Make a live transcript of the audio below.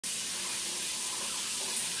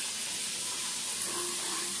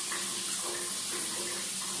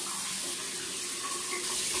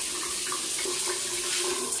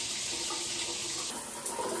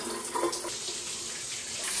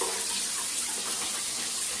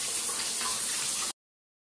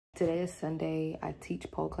Today is Sunday. I teach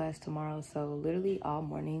pole class tomorrow, so literally all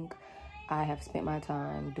morning I have spent my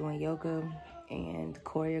time doing yoga and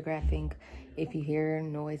choreographing. If you hear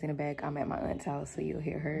noise in the back, I'm at my aunt's house, so you'll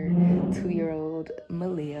hear her 2-year-old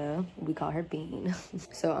Malia. We call her Bean.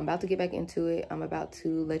 So I'm about to get back into it. I'm about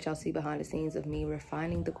to let y'all see behind the scenes of me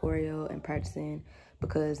refining the choreo and practicing,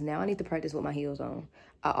 because now I need to practice with my heels on.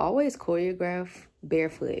 I always choreograph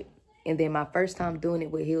barefoot, and then my first time doing it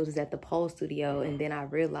with heels is at the pole studio, and then I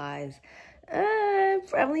realized I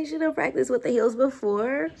probably should have practiced with the heels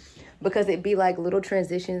before, because it'd be like little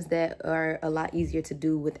transitions that are a lot easier to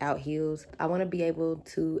do without heels. I want to be able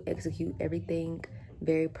to execute everything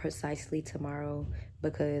very precisely tomorrow,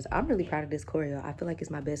 because I'm really proud of this choreo. I feel like it's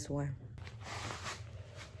my best one.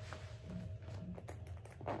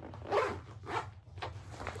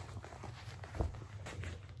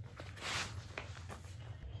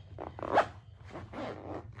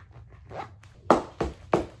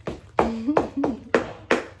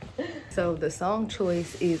 So the song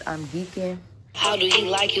choice is I'm Geekin. How do he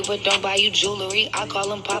like you but don't buy you jewelry? I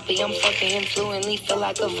call him Poppy, I'm fucking him fluently. Feel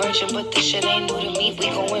like a virgin, but this shit ain't new to me. We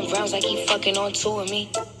going rounds like he fucking on two of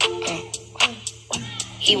me.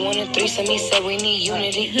 He wanted threesome, he said we need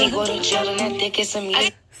unity. He go to jail and that dick is some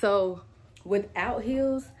easy. So without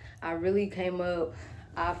heels, I really came up,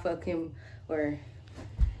 I fuck him, or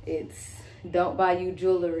it's don't buy you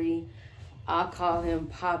jewelry. I call him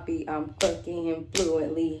Poppy, I'm fucking him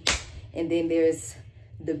fluently. And then there's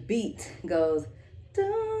the beat goes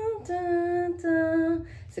dun dun dun.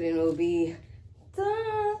 So then it'll be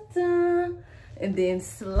dun dun, and then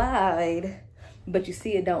slide. But you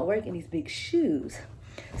see, it don't work in these big shoes.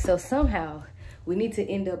 So somehow we need to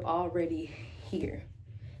end up already here.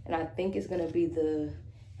 And I think it's gonna be the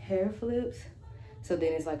hair flips. So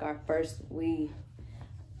then it's like our first,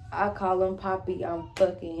 I call him Poppy, I'm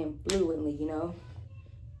fucking him fluently, you know?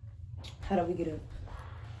 How do we get up?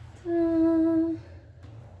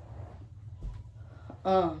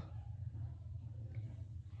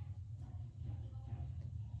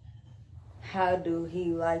 How do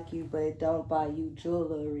he like you but don't buy you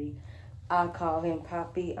jewelry? I call him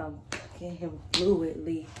Poppy, I'm fucking him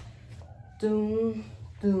fluidly. Doom,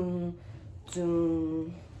 doom,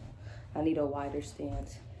 doom. I need a wider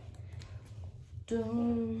stance.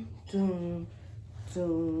 Doom, doom,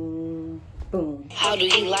 doom. Boom. How do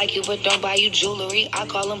he like you but don't buy you jewelry? I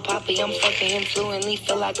call him Poppy, I'm fucking him fluently.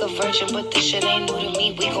 Feel like a virgin, but this shit ain't new to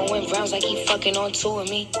me. We going rounds like he fucking on two of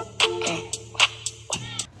me.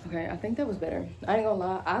 Okay, I think that was better. I ain't gonna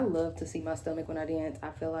lie, I love to see my stomach when I dance. I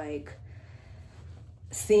feel like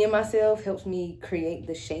seeing myself helps me create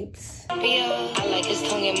the shapes. Yeah, I like his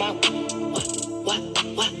tongue in my what?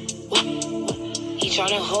 He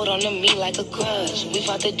tryna hold on to me like a grudge. We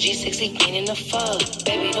fought the G6, he been in the fuck.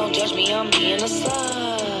 Baby, don't judge me, I'm being a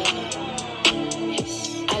slut.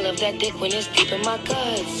 I love that dick when it's deep in my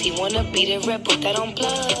guts. He wanna beat it red, put that on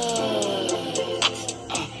blood.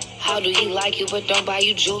 How do he like you but don't buy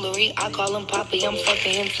you jewelry? I call him Poppy, I'm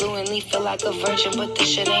fucking him fluently. Feel like a virgin, but this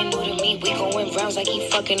shit ain't new to me. We going rounds like he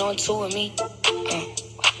fucking on two of me.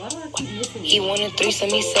 He wanted threesome,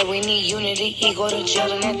 he said we need unity. He go to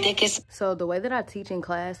jail and that dick is... So the way that I teach in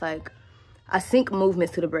class, like, I sync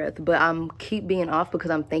movements to the breath, but I'm keep being off because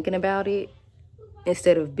I'm thinking about it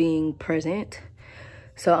instead of being present.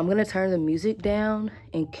 So I'm gonna turn the music down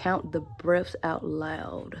and count the breaths out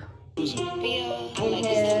loud. I like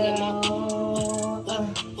his tongue in my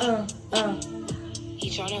He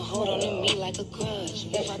tryna hold on to me like a grudge.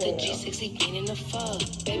 We fought the G6, he been in the fuck.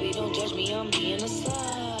 Baby, don't judge me, I'm being a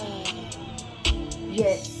slut.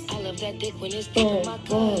 Yes. I love that dick when it's deep in my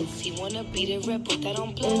guts. He wanna beat it red, put that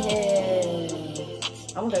on blood.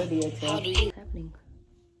 I want that to be it. How do you... What's happening?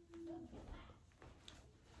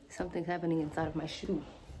 Something's happening inside of my shoe.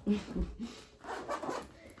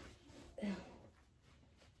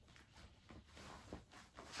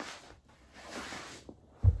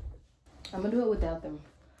 I'm gonna do it without them.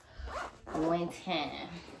 One time.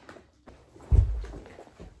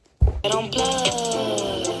 On blood.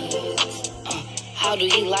 How do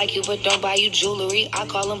he like you but don't buy you jewelry? I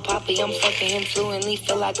call him Poppy, I'm fucking him fluently.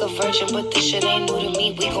 Feel like a virgin, but this shit ain't new to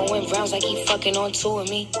me. We going rounds like he fucking on two of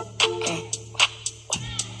me.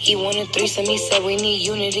 He wanted threesome, he said we need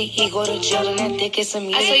unity. He go to jail and that dick is some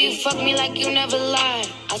easy. I saw you fuck me like you never lied.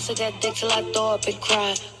 I took that dick till I throw up and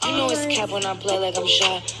cry. You know it's cap when I play like I'm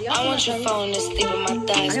shy. I want your phone and sleep in my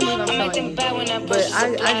thighs. I'm acting bad when I push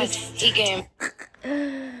the He game.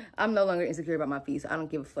 I'm no longer insecure about my feet, so I don't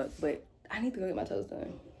give a fuck. But I need to go get my toes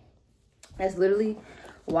done. That's literally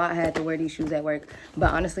why I had to wear these shoes at work.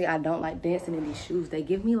 But honestly, I don't like dancing in these shoes. They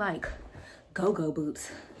give me like go-go boots.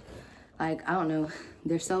 Like, I don't know,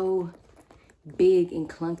 they're so big and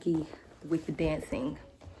clunky with the dancing.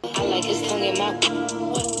 I like his tongue in my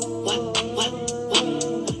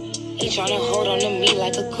He tryna hold on to me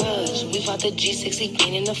like a crush. We fought the G6, he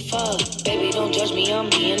gaining the fuck. Baby, don't judge me, I'm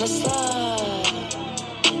being a slut.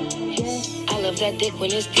 I love that dick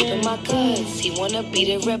when it's deep in my guts. He wanna beat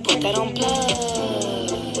it red, put that on plugs.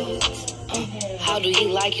 How do he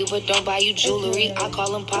like you but don't buy you jewelry? I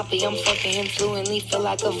call him Poppy, I'm fucking him fluently. Feel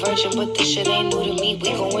like a virgin, but this shit ain't new to me.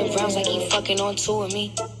 We going rounds like he fucking on tour with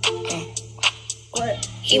me.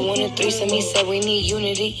 He wanted threesome, he said we need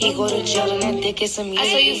unity. He go to jail and that dick is some unity.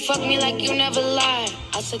 I said you fuck me like you never lied.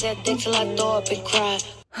 I took that dick till I throw up and cry.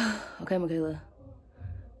 Okay, Michaela.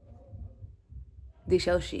 This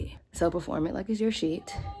your shit. So perform it like it's your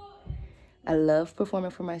shit. I love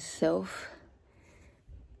performing for myself.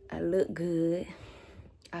 I look good.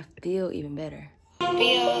 I feel even better.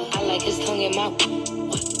 I like his tongue in my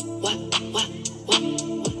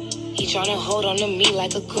He tryna hold on to me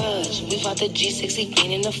like a crush. We fought the G6, he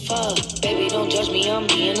gaining the fuck. Baby, don't judge me, I'm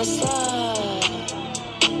being a slut.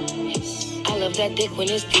 I love that dick when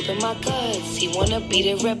it's deep in my guts. He wanna beat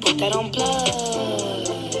it red, put that on plugs.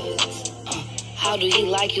 How do he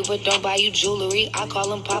like you but don't buy you jewelry? I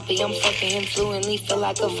call him Poppy, I'm fucking him fluently. Feel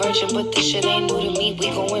like a virgin, but this shit ain't new to me. We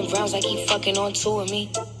going rounds like he fucking on tour with me.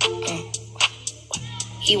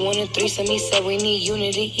 He wanted threesome, he said we need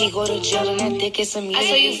unity. He go to jail and that dick is some unity. I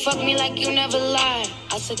said you fuck me like you never lied.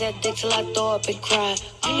 I took that dick till I throw up and cry.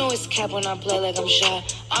 You know it's cap when I play like I'm shy.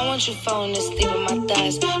 I want you falling asleep in my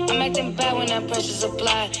thighs. I'm acting bad when that pressure's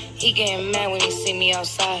applied. He getting mad when he see me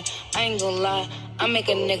outside. I ain't gonna lie, I make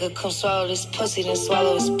a nigga come swallow this pussy, then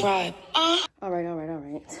swallow his pride. All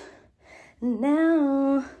right.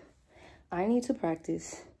 Now, I need to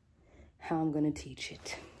practice how I'm gonna teach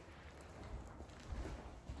it.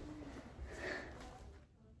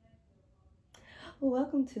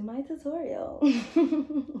 Welcome to my tutorial.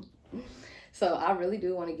 So I really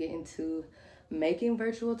do want to get into making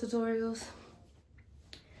virtual tutorials.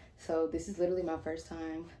 So this is literally my first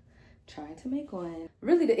time trying to make one.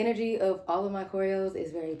 Really, the energy of all of my choreos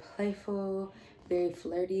is very playful, very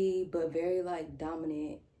flirty, but very like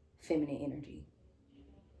dominant, feminine energy.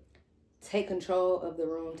 Take control of the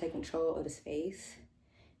room, take control of the space,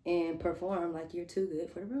 and perform like you're too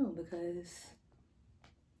good for the room, because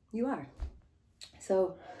you are.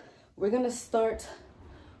 So we're gonna start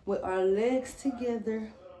with our legs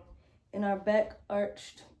together and our back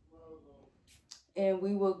arched, and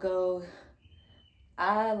we will go,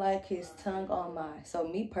 I like his tongue on my. So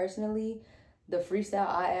me personally, the freestyle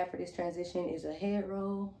I add for this transition is a head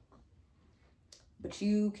roll, but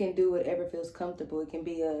you can do whatever feels comfortable. It can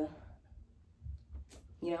be a,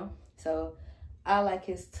 you know, so I like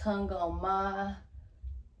his tongue on my.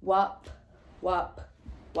 Wop, wop,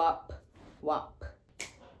 wop, wop.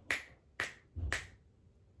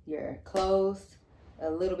 You're closed a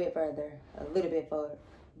little bit further, a little bit forward.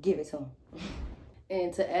 Give it to him.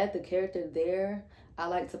 And to add the character there, I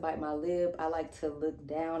like to bite my lip. I like to look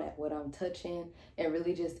down at what I'm touching and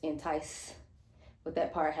really just entice with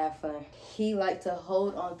that part, have fun. He liked to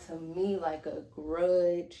hold on to me like a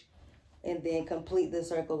grudge and then complete the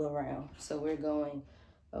circle around. So we're going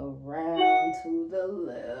around to the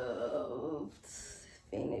left,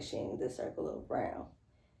 finishing the circle around.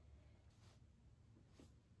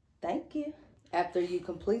 Thank you. After you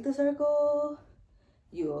complete the circle,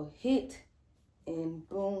 you'll hit and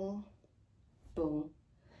boom, boom.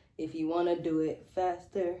 If you want to do it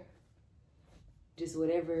faster, just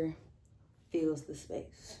whatever fills the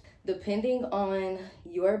space. Depending on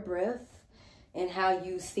your breath and how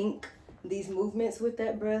you sync these movements with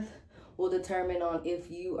that breath will determine on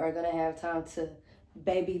if you are gonna have time to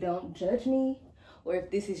baby don't judge me, or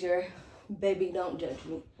if this is your baby don't judge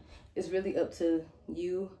me. It's really up to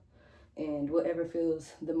you and whatever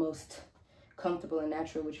feels the most comfortable and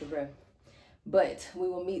natural with your breath. But we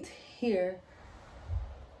will meet here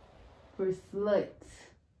for sluts,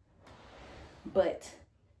 but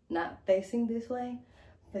not facing this way,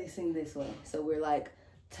 facing this way. So we're like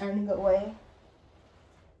turning away,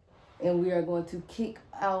 and we are going to kick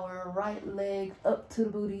our right leg up to the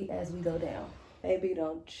booty as we go down. Baby,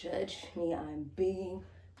 don't judge me, I'm being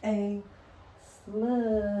a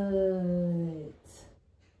slut.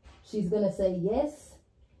 She's gonna say yes,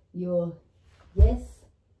 your yes.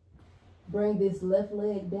 Bring this left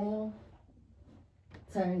leg down,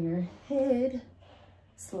 turn your head,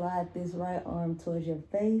 slide this right arm towards your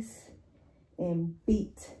face, and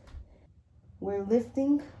beat. We're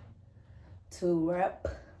lifting to wrap,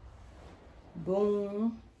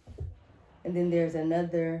 boom, and then there's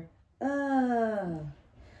another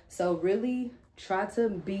So really try to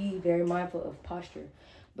be very mindful of posture,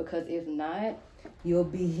 because if not, you'll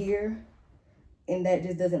be here and that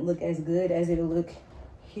just doesn't look as good as it'll look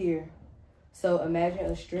here. So imagine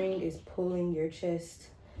a string is pulling your chest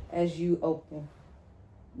as you open.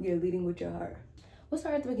 You're leading with your heart. Let's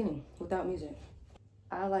start at the beginning without music.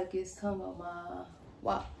 I like his tongue on my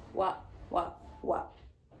wop, wop, wop, wop.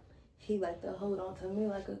 He like to hold on to me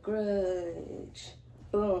like a grudge.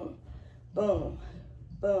 Boom, boom,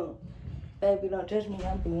 boom. Baby, don't judge me,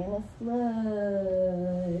 I'm being a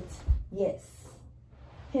slut. Yes.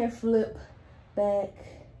 Hair flip, back,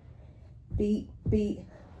 beat, beat,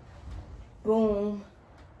 boom.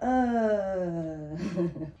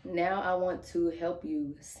 Now I want to help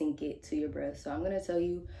you sync it to your breath. So I'm gonna tell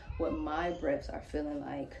you what my breaths are feeling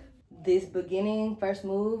like. This beginning first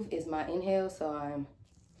move is my inhale, so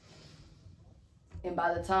and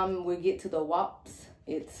by the time we get to the wops,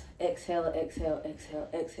 it's exhale, exhale, exhale,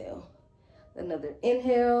 exhale. Another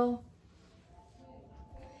inhale,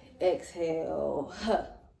 exhale.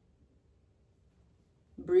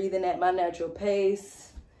 Breathing at my natural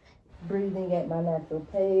pace. Breathing at my natural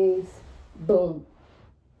pace. Boom.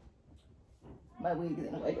 My wig is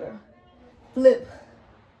in the way, girl. Flip.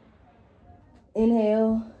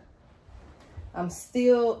 Inhale. I'm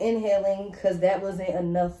still inhaling because that wasn't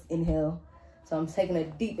enough inhale. So I'm taking a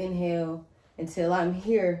deep inhale until I'm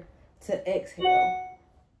here to exhale.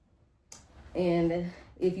 And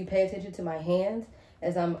if you pay attention to my hands,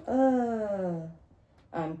 as I'm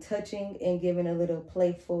touching and giving a little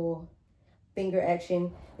playful finger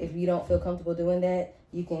action. If you don't feel comfortable doing that,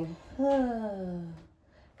 you can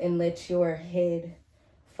and let your head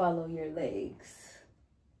follow your legs.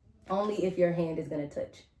 Only if your hand is gonna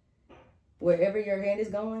touch. Wherever your hand is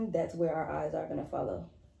going, that's where our eyes are gonna follow.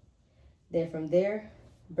 Then from there,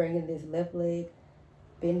 bringing this left leg,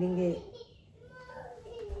 bending it.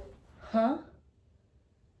 Huh?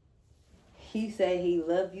 He say he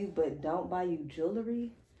love you, but don't buy you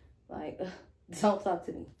jewelry. Like, don't talk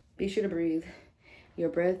to me. Be sure to breathe. Your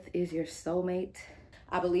breath is your soulmate.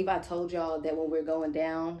 I believe I told y'all that when we're going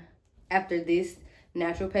down, after this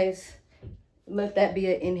natural pace, let that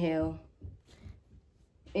be an inhale.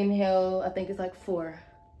 Inhale, I think it's like 4.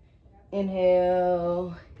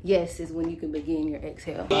 Inhale, yes, is when you can begin your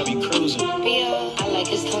exhale. Bobby cruising. I like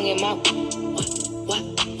his tongue in my what.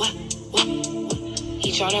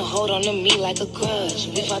 He tryna hold on to me like a grudge.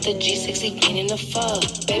 We fought the G6, he been in the fuck.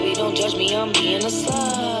 Baby, don't judge me, I'm being a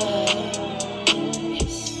slut.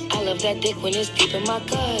 I love that dick when it's deep in my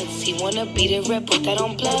guts. He wanna beat it, red, put that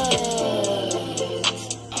on blood.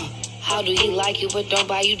 How do he like you, but don't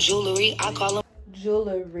buy you jewelry? I call him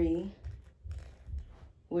jewelry.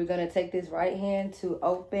 We're gonna take this right hand to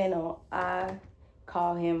open on I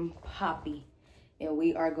call him Poppy. And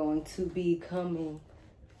we are going to be coming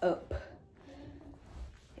up.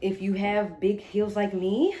 If you have big heels like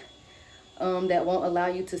me, that won't allow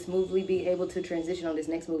you to smoothly be able to transition on this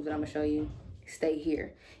next move that I'm gonna show you, stay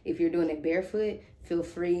here. If you're doing it barefoot, feel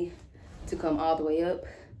free to come all the way up.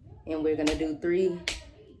 And we're gonna do 3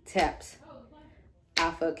 taps. I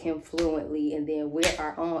fuck him fluently, and then we're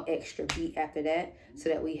our own extra beat after that, so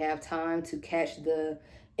that we have time to catch the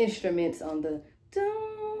instruments on the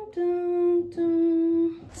dum, dum,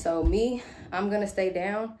 dum. So me, I'm gonna stay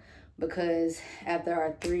down, because after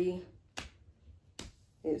our 3,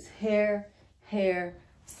 it's hair, hair,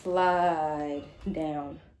 slide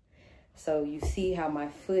down. So you see how my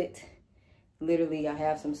foot, literally I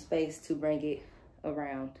have some space to bring it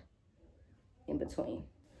around in between.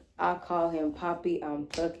 I call him Poppy, I'm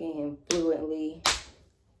fucking him fluently.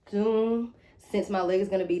 Doom. Since my leg is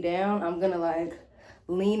gonna be down, I'm gonna like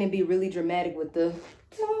lean and be really dramatic with the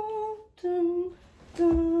doom, doom,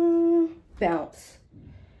 doom, bounce.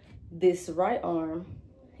 This right arm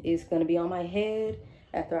is gonna be on my head.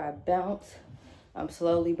 After I bounce, I'm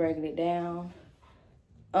slowly breaking it down.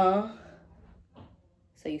 So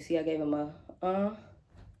you see I gave him a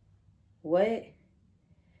what?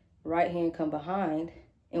 Right hand come behind,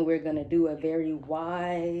 and we're gonna do a very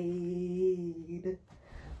wide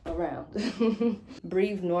around.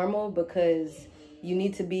 Breathe normal, because you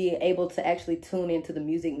need to be able to actually tune into the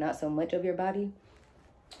music, not so much of your body,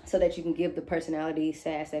 so that you can give the personality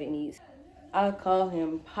sass that it needs. I call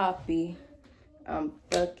him Poppy. I'm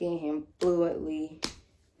fucking him fluently.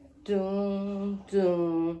 Doom,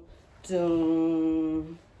 doom,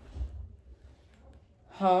 doom.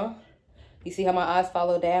 Huh? You see how my eyes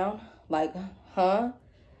follow down? Like, huh?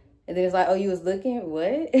 And then it's like, oh, you was looking?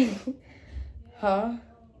 What? Huh?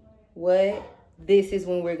 What? This is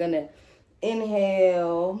when we're gonna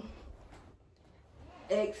inhale,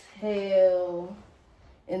 exhale,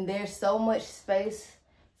 and there's so much space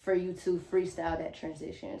for you to freestyle that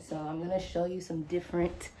transition. So I'm gonna show you some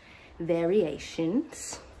different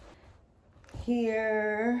variations.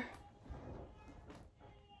 Here,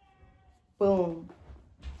 boom,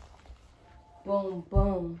 boom,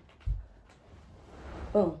 boom,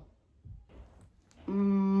 boom.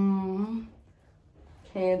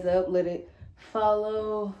 Hands up, let it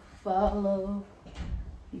follow, follow.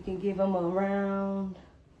 You can give them a round.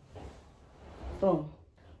 Boom.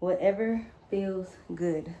 Whatever feels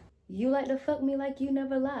good. You like to fuck me like you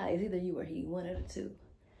never lie. It's either you or he, one of the two.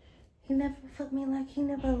 He never fucked me like he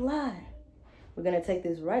never lied. We're gonna take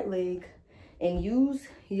this right leg and use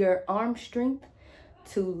your arm strength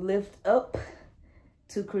to lift up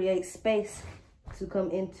to create space to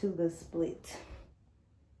come into the split.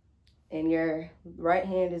 And your right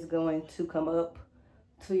hand is going to come up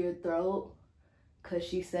to your throat because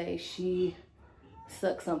she say she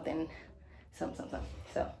sucks something.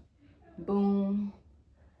 So, boom.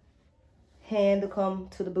 Hand to come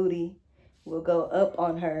to the booty. We'll go up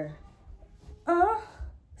on her.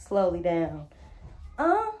 Slowly down.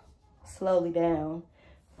 Slowly down.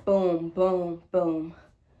 Boom, boom, boom.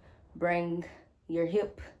 Bring your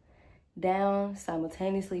hip down.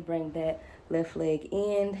 Simultaneously bring that left leg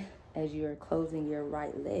in as you're closing your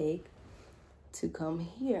right leg to come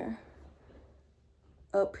here.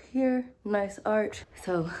 Up here, nice arch.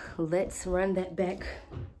 So let's run that back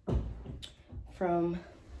from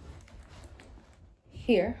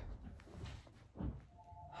here.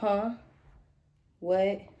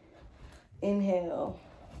 What? Inhale.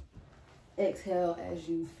 Exhale as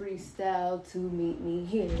you freestyle to meet me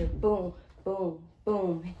here. Boom, boom,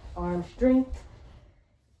 boom. Arm strength.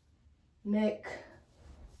 Neck.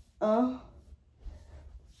 Boom,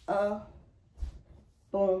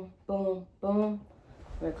 boom, boom.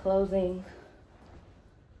 We're closing.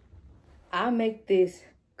 I make this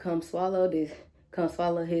come swallow this, come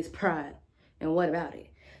swallow his pride. And what about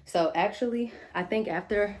it? So actually, I think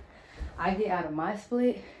after I get out of my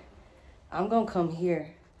split, I'm gonna come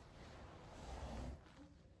here.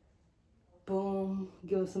 Boom,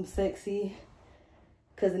 give him some sexy,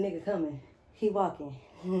 cause the nigga coming, he walking.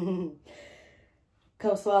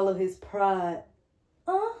 Come swallow his pride.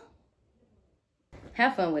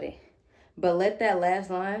 Have fun with it. But let that last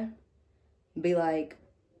line be like,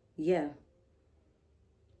 yeah.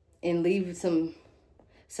 And leave some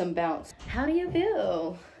bounce. How do you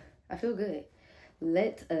feel? I feel good.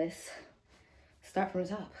 Let us start from the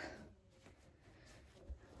top.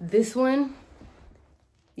 This one,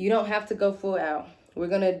 you don't have to go full out. We're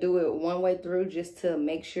gonna do it one way through just to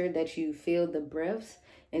make sure that you feel the breaths,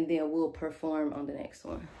 and then we'll perform on the next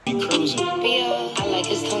one. I like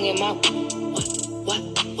his tongue in my what?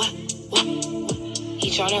 He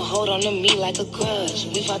tryna hold on to me like a grudge.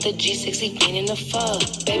 We fought the G6, he ain't in the fuck.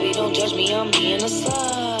 Baby, don't judge me, I'm being a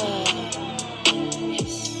slut.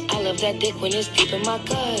 I love that dick when it's deep in my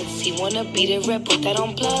guts. He wanna beat it red, put that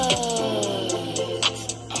on blood.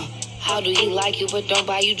 How do he like you but don't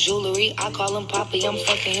buy you jewelry? I call him Poppy, I'm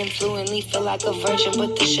fucking him fluently. Feel like a virgin,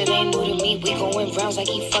 but this shit ain't new to me. We going rounds like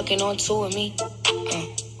he fucking on two of me.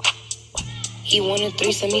 He want a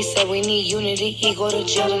threesome, he said we need unity. He go to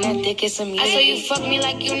jail and that dick is some unity. I said you fuck me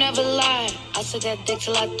like you never lied. I said that dick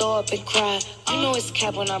till I throw up and cry. You know it's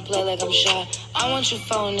cap when I play like I'm shy. I want you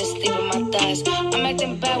falling asleep in my thighs. I'm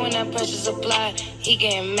acting bad when that pressure's applied. He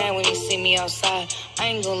getting mad when he see me outside. I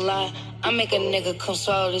ain't gonna lie, I make a nigga come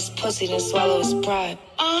swallow this pussy, then swallow his pride.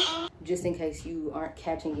 Just in case you aren't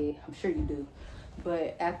catching it, I'm sure you do.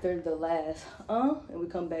 But after the last and we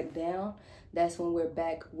come back down, that's when we're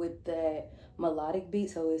back with that melodic beat.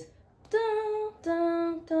 So it's dun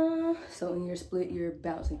dun dun. So in your split, you're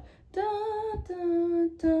bouncing dun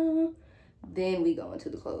dun dun. Then we go into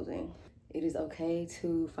the closing. It is okay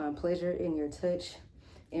to find pleasure in your touch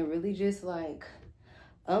and really just like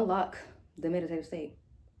unlock the meditative state.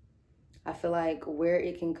 I feel like where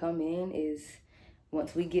it can come in is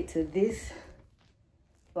once we get to this,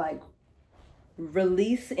 like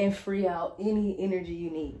release and free out any energy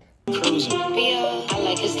you need. I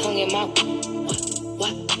like his tongue in my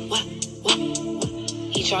what?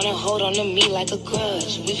 He tryna hold on to me like a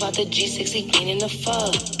grudge. We fought the G6, he ain't in the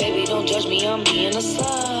fuck. Baby, don't judge me, I'm being a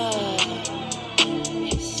slut.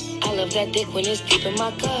 I love that dick when it's deep in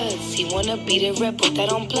my guts. He wanna beat it red, put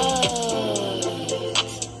that on blood.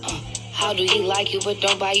 How do he like you but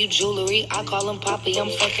don't buy you jewelry? I call him Poppy, I'm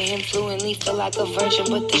fucking him fluently. Feel like a virgin,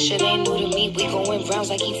 but this shit ain't new to me. We going rounds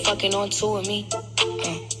like he fucking on two of me.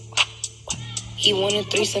 He wanted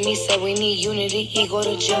threesome, he said we need unity. He go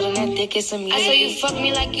to jail and that dick is immunity. I said you fuck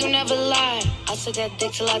me like you never lied. I suck that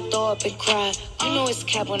dick till I throw up and cry. You know it's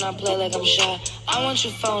cap when I play like I'm shy. I want you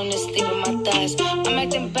falling asleep in my thighs. I'm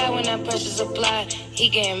acting bad when that pressure's applied. He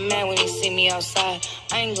getting mad when he see me outside.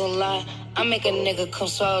 I ain't gonna lie, I make a nigga come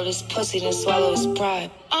swallow this pussy, then swallow his pride.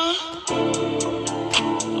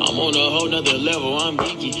 I'm on a whole nother level, I'm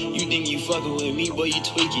geeky. You think you fucking with me, boy, you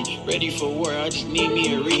tweaking. Ready for war, I just need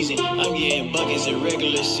me a reason. I'm getting buckets in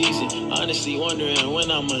regular season. Honestly wondering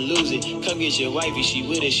when I'ma lose it. Come get your wifey, she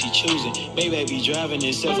with it, she choosing. Maybe I be driving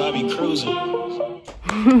itself, I be cruising. Turn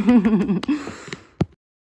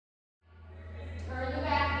the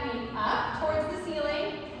back knee up towards the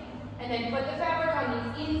ceiling, and then put the fabric on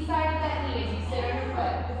the inside of that knee as you sit on your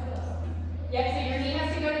foot. Yep, so your knee has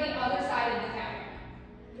to go to the other side of the fabric.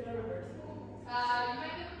 You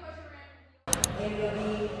might be able to push around. Maybe you'll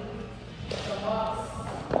need some box.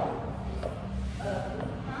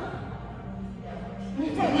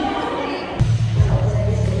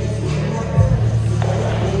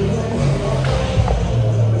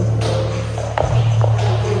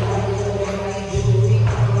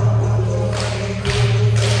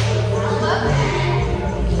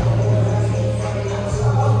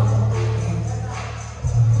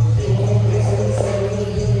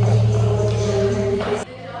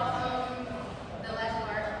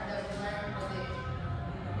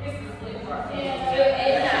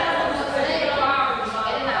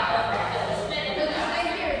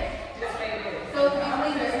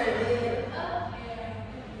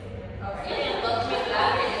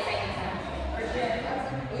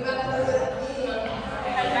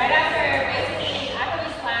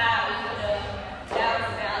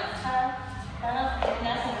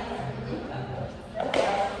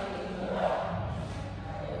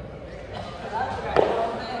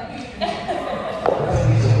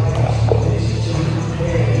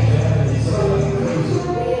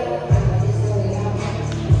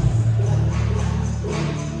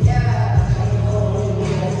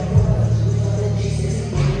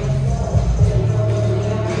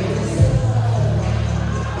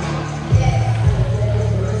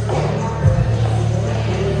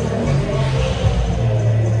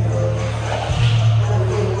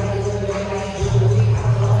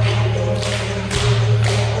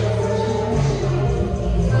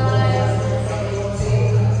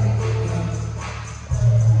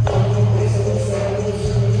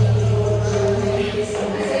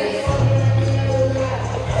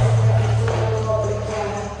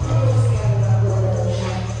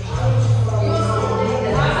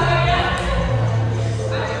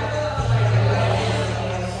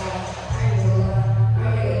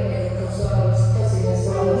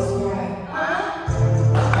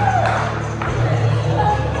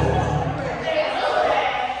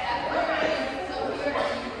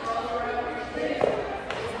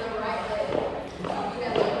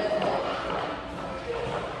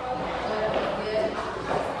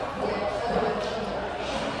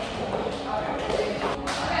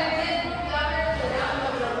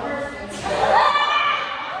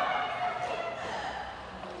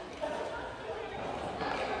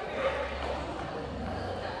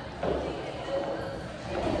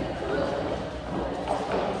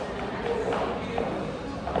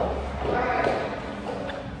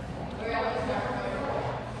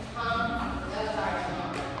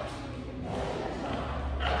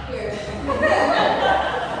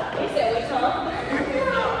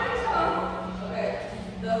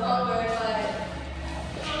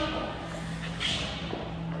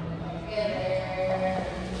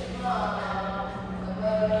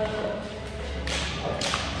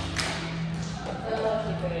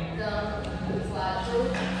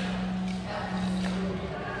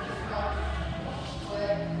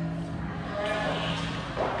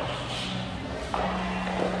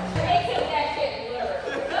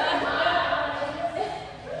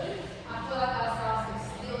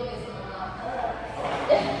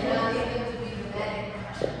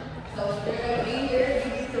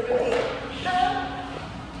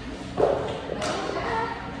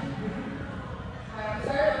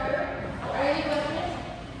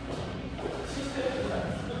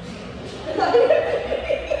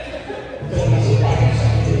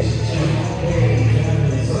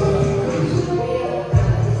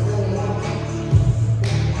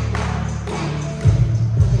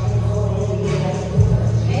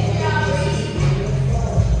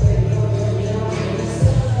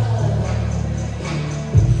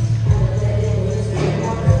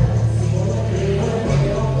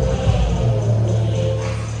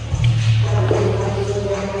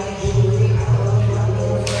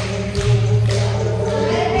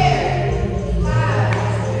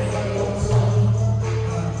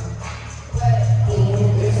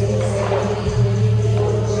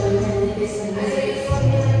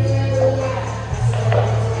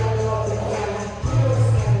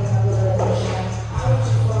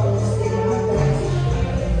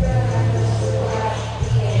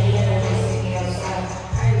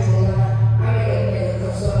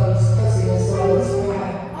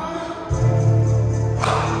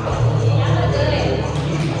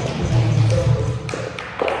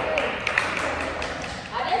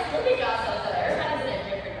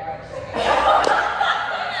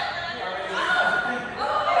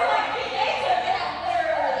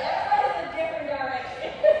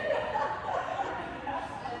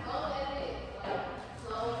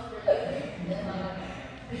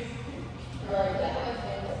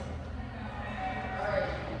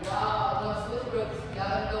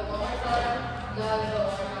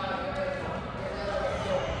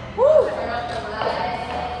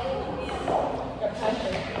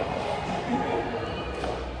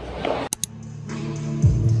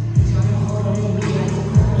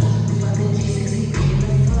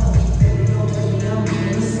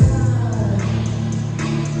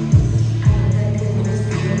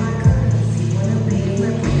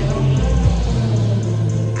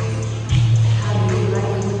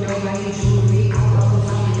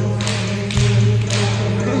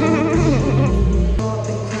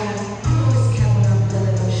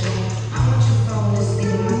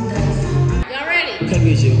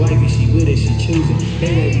 wife and she with it, she choosing.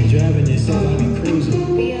 Maybe I be driving this so I be cruising.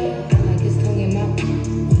 I like his tongue in my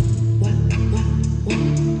what?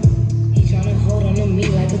 He tryna hold on to me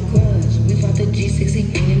like a grudge. We fought the G6, he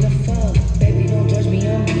been in the fuck. Baby, don't judge me,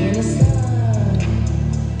 I'm being a sub.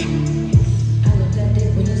 I love that dick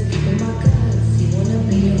when it's deep in my guts. He wanna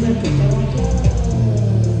be a rep, put that on club.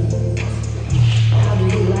 I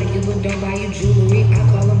really like you, but don't buy you jewelry. I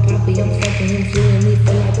call him Poppy, I'm fucking him fluently.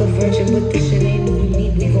 Feel like a virgin, but this shit ain't new to me.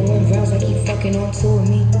 We going rounds like he fucking on tour with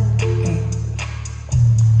me.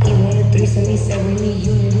 He wanted threesome, he said we need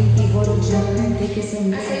unity. He go to jail and I think it's a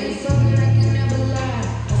mystery. I say you fucking like you never lie.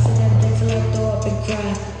 I said that bitch till I throw up and cry.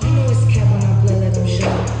 You know it's cap when I play like I'm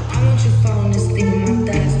sure. I want you following this thing with my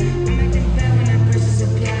thighs. I'm acting bad when I press his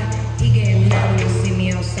supply. He getting mad when he see me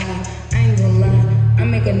outside. I ain't gonna lie, I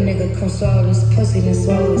make a nigga come swallow this pussy and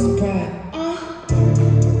swallow his pride.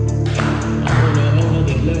 On a whole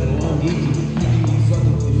nother level, I'm geeky. You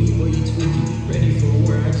fucking with me, boy, you tweaking. Ready for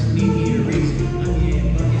war, I just need me a reason. I'm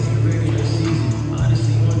getting buckets in regular season.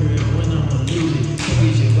 Honestly wondering when I'ma lose it. So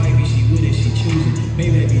is your wife and she with it, she choosing.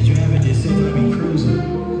 Maybe I be driving this so I be cruising.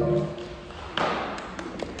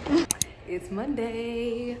 It's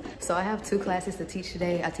Monday. So I have 2 classes to teach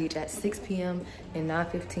today. I teach at 6 p.m. and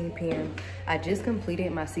 9:15 p.m. I just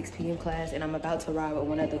completed my 6 p.m. class and I'm about to ride with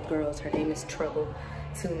one of the girls. Her name is Trouble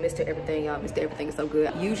to Mr. Everything. Y'all, Mr. Everything is so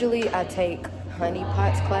good. Usually I take Honey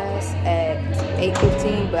Pot's class at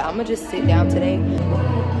 8:15, but I'm gonna just sit down today.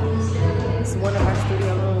 It's one of our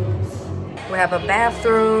studio rooms. We have a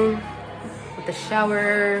bathroom with a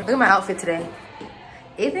shower. Look at my outfit today.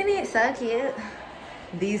 Isn't it so cute?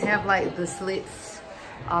 These have like the slits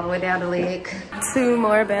all the way down the leg. 2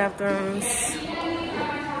 more bathrooms.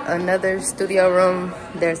 Another studio room.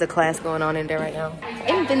 There's a class going on in there right now.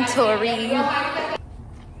 Inventory.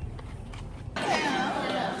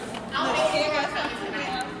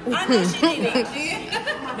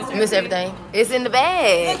 Miss Everything. It's in the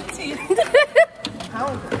bag. I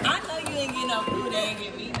know you ain't get no food, they ain't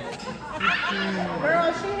get me nothing.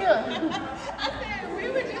 Girl, she here. I said, we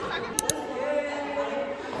were just talking.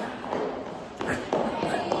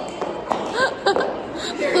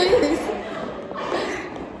 Please.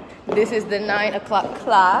 This is the 9 o'clock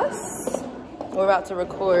class. We're about to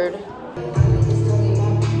record.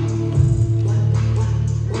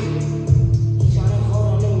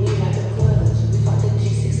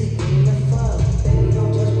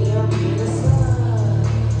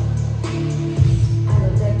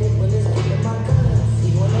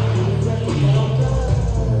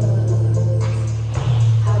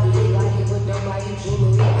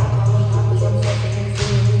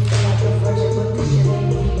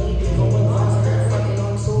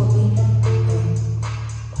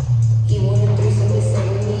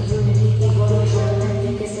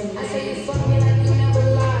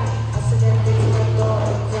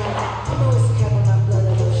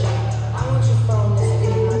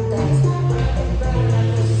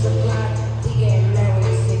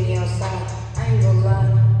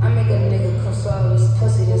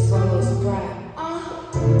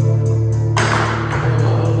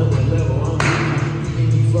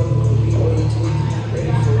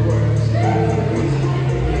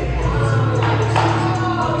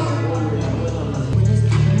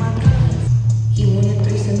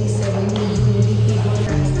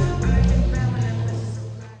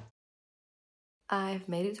 I've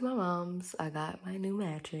made it to my mom's. I got my new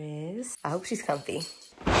mattress. I hope she's comfy.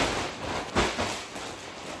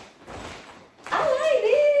 I like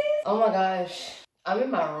this. Oh my gosh. I'm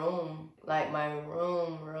in my room. Like my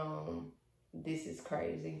room. This is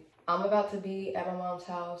crazy. I'm about to be at my mom's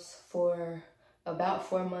house for about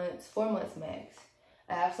 4 months. 4 months max.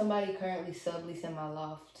 I have somebody currently subleasing my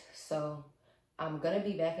loft. So I'm gonna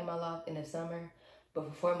be back in my loft in the summer. But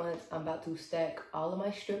for 4 months, I'm about to stack all of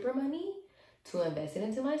my stripper money to invest it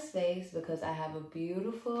into my space because I have a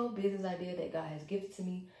beautiful business idea that God has gifted to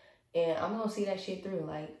me and I'm gonna see that shit through.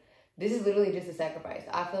 Like, this is literally just a sacrifice.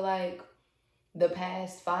 I feel like the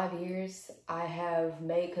past 5 years I have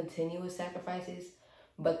made continuous sacrifices,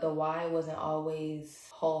 but the why wasn't always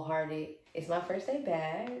wholehearted. It's my first day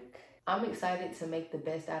back. I'm excited to make the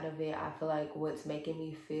best out of it. I feel like what's making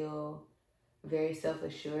me feel very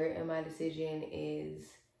self-assured in my decision is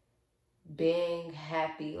being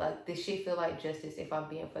happy. Like, this shit feel like justice if I'm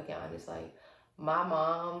being fucking honest. Like, my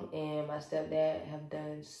mom and my stepdad have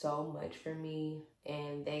done so much for me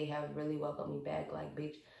and they have really welcomed me back. Like,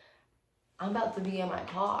 bitch, I'm about to be in my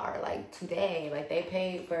car like today. Like, they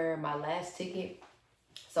paid for my last ticket,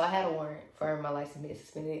 so I had a warrant for my license being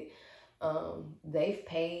suspended. They've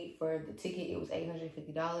paid for the ticket. It was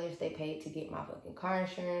 $850. They paid to get my fucking car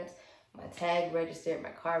insurance. my tag registered, my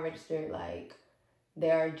car registered. Like,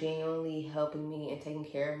 they are genuinely helping me and taking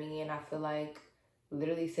care of me. And I feel like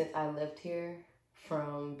literally since I left here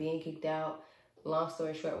from being kicked out, long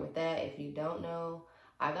story short with that, if you don't know,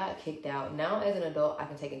 I got kicked out. Now as an adult, I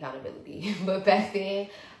can take accountability. But back then,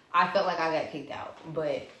 I felt like I got kicked out.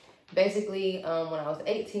 But basically, when I was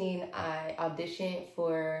 18, I auditioned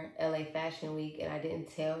for LA Fashion Week, and I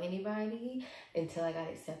didn't tell anybody until I got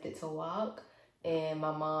accepted to walk. And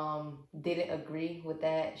my mom didn't agree with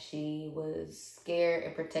that. She was scared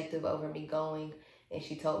and protective over me going, and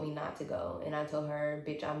she told me not to go. And I told her,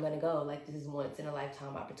 bitch, I'm gonna go. Like, this is once in a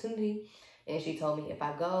lifetime opportunity. And she told me if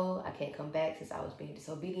I go, I can't come back since I was being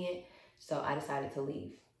disobedient. So I decided to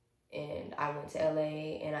leave. And I went to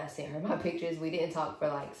LA and I sent her my pictures. We didn't talk for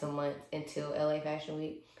like some months until LA Fashion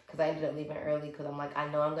Week, because I ended up leaving early because I'm like, I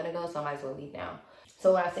know I'm gonna go, so I might as well leave now.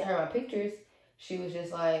 So when I sent her my pictures, she was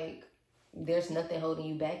just like, there's nothing holding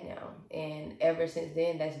you back now. And ever since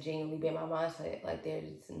then, that's genuinely been my mindset. Like, there's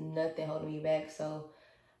nothing holding me back. So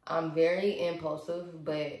I'm very impulsive,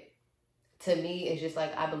 but to me, it's just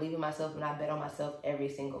like I believe in myself and I bet on myself every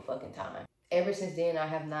single fucking time. Ever since then, I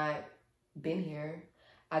have not been here.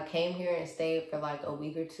 I came here and stayed for like a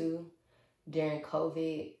week or two during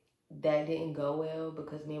COVID. That didn't go well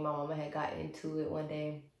because me and my mama had gotten into it one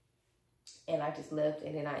day. And I just left,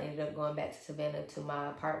 and then I ended up going back to Savannah to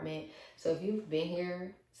my apartment. So if you've been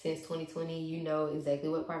here since 2020, you know exactly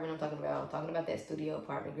what apartment I'm talking about. I'm talking about that studio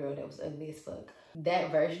apartment, girl, that was ugly as fuck.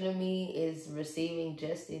 That version of me is receiving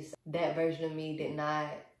justice. That version of me did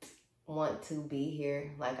not want to be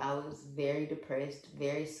here. Like, I was very depressed,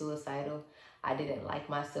 very suicidal. I didn't like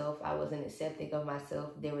myself. I wasn't accepting of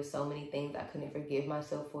myself. There were so many things I couldn't forgive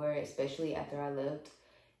myself for, especially after I left.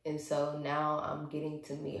 And so now I'm getting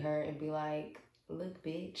to meet her and be like, look,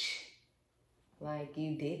 bitch, like,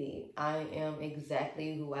 you did it. I am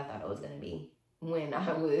exactly who I thought I was going to be when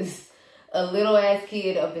I was a little ass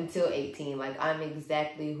kid up until 18. Like, I'm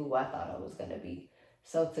exactly who I thought I was going to be.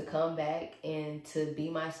 So to come back and to be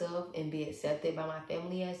myself and be accepted by my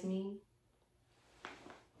family as me,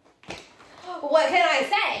 what can I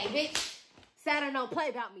say, bitch? Saturn don't play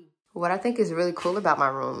about me. What I think is really cool about my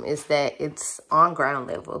room is that it's on ground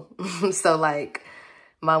level. So, like,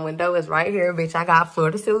 my window is right here, bitch. I got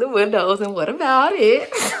floor-to-ceiling windows, and what about it?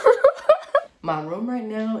 My room right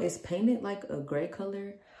now is painted like a gray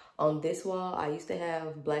color. On this wall, I used to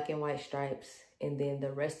have black and white stripes, and then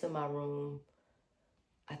the rest of my room,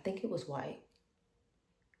 I think it was white.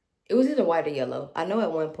 It was either white or yellow. I know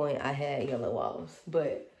at one point I had yellow walls,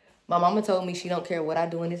 but my mama told me she don't care what I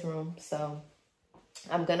do in this room, so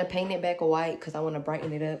I'm gonna paint it back white because I want to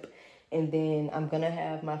brighten it up. And then I'm gonna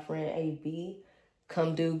have my friend AB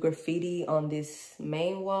come do graffiti on this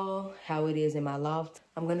main wall, how it is in my loft.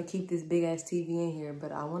 I'm gonna keep this big ass TV in here,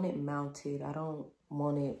 but I want it mounted. I don't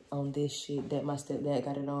want it on this shit that my stepdad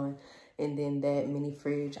got it on. And then that mini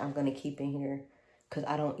fridge I'm gonna keep in here because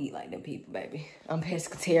I don't eat like them people, baby. I'm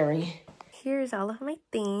pescatarian. Here's all of my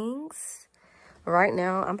things. Right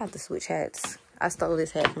now, I'm about to switch hats. I stole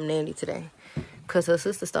this hat from Nandy today because her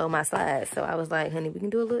sister stole my slides. So I was like, honey, we can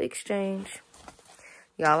do a little exchange.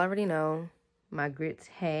 Y'all already know my grits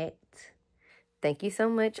hat. Thank you so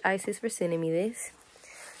much, Isis, for sending me this.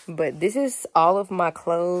 But this is all of my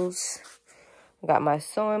clothes. I got my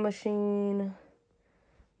sewing machine.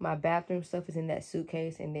 My bathroom stuff is in that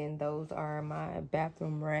suitcase. And then those are my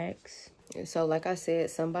bathroom racks. And so, like I said,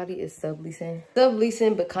 somebody is subleasing.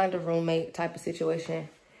 Subleasing, but kind of roommate type of situation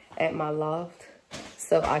at my loft.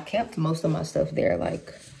 So I kept most of my stuff there,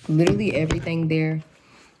 like literally everything there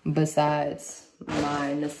besides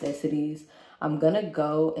my necessities. I'm gonna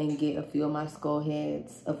go and get a few of my skull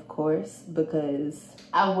heads, of course, because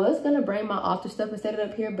I was gonna bring my altar stuff and set it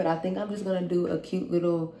up here, but I think I'm just gonna do a cute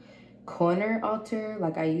little corner altar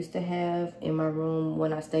like I used to have in my room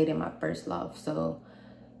when I stayed in my first loft. So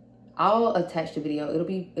I'll attach the video.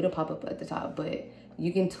 It'll pop up at the top, but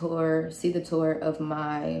you can see the tour of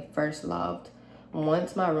my first loft.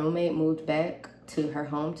 Once my roommate moved back to her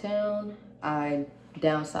hometown, I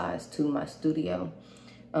downsized to my studio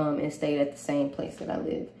and stayed at the same place that I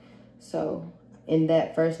live. So in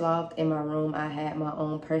that first loft in my room, I had my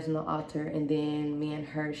own personal altar, and then me and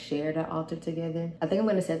her shared an altar together. I think I'm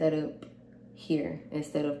gonna set that up here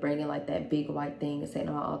instead of bringing like that big white thing and setting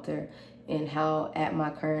on my altar. And how at my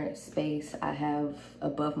current space, I have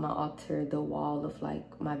above my altar the wall of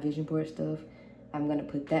like my vision board stuff. I'm gonna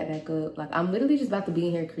put that back up. Like, I'm literally just about to be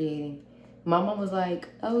in here creating. My mom was like,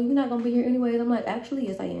 oh, you're not gonna be here anyways. I'm like, actually,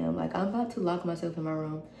 yes, I am. Like, I'm about to lock myself in my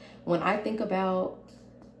room. When I think about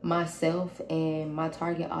myself and my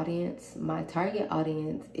target audience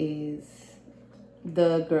is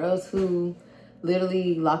The girls who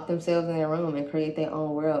literally lock themselves in their room and create their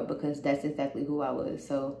own world, because that's exactly who I was.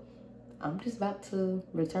 So I'm just about to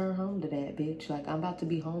return home to that, bitch. Like, I'm about to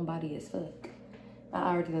be homebody as fuck.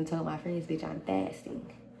 I already done told my friends, bitch, I'm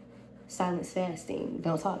fasting. Silence fasting.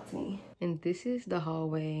 Don't talk to me. And this is the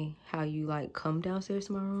hallway, how you like come downstairs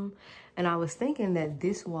to my room. And I was thinking that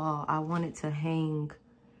this wall, I wanted to hang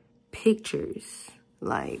pictures,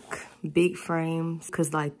 like big frames,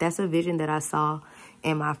 because like that's a vision that I saw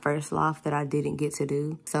in my first loft that I didn't get to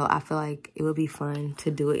do. So I feel like it would be fun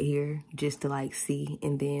to do it here just to like see,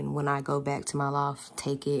 and then when I go back to my loft,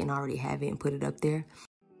 take it and already have it and put it up there.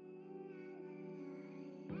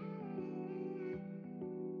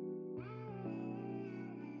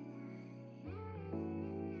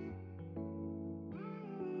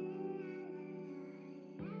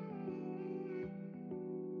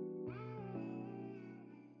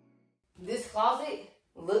 This closet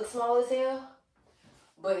looks small as hell,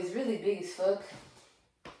 but it's really big as fuck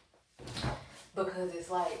because it's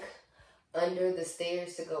like under the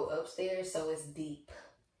stairs to go upstairs, so it's deep.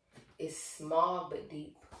 It's small but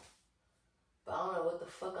deep. But I don't know what the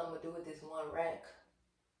fuck I'm gonna do with this one rack.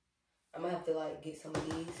 I'm gonna have to like get some of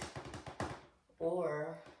these,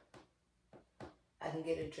 or I can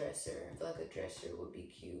get a dresser. I feel like a dresser would be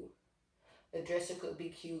cute. A dresser could be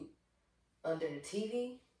cute under the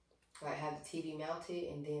TV. Like have the TV mounted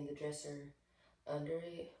and then the dresser under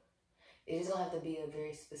it. It's gonna have to be a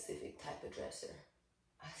very specific type of dresser.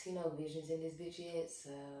 I see no visions in this bitch yet, so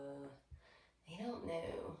I don't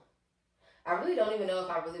know. I really don't even know if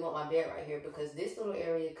I really want my bed right here, because this little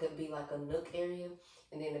area could be like a nook area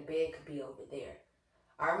and then the bed could be over there.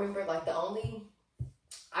 I remember like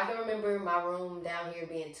I can remember my room down here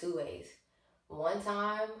being two ways. One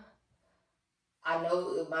time, I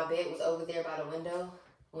know my bed was over there by the window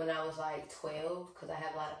when I was like 12, because I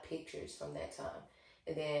have a lot of pictures from that time.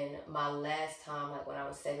 And then my last time, like when I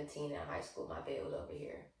was 17 in high school, my bed was over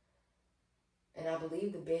here. And I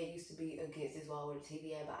believe the bed used to be against this wall where the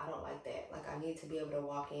TV at, but I don't like that. Like, I need to be able to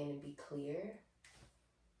walk in and be clear.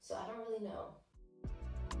 So I don't really know.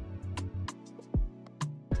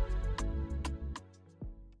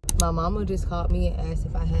 My mama just called me and asked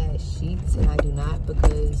if I had sheets, and I do not,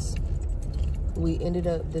 because we ended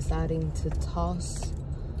up deciding to toss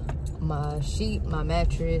my sheet, my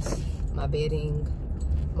mattress, my bedding.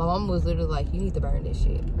 My mom was literally like, you need to burn this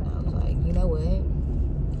shit. And I was like, you know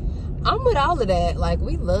what? I'm with all of that. Like,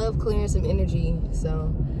 we love clearing some energy.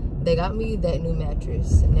 So they got me that new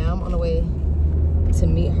mattress. And now I'm on the way to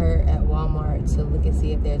meet her at Walmart to look and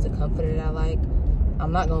see if there's a comforter that I like.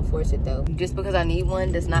 I'm not gonna force it though. Just because I need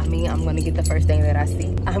one does not mean I'm gonna get the first thing that I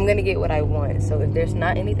see. I'm gonna get what I want. So if there's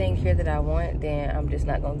not anything here that I want, then I'm just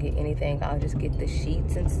not gonna get anything. I'll just get the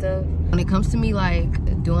sheets and stuff. When it comes to me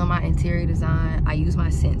like doing my interior design, I use my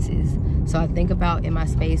senses. So I think about in my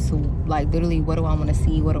space, like literally, what do I wanna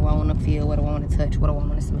see? What do I wanna feel? What do I wanna touch? What do I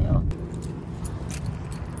wanna smell?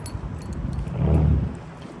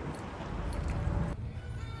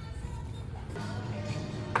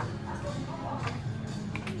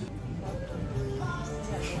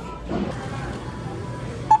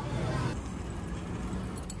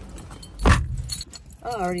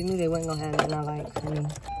 I already knew they wasn't gonna have nothing I like for me.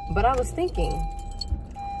 But I was thinking,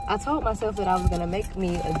 I told myself that I was gonna make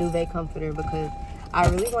me a duvet comforter because I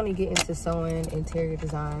really want to get into sewing interior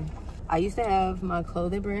design. I used to have my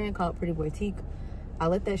clothing brand called Pretty Boutique. I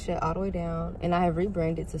let that shit all the way down and I have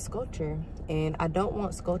rebranded to Sculpture. And I don't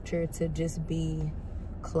want Sculpture to just be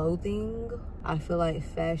clothing. I feel like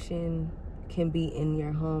fashion can be in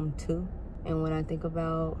your home too. And when I think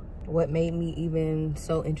about what made me even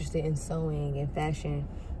so interested in sewing and fashion,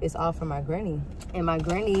 it's all from my granny. And my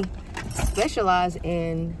granny specialized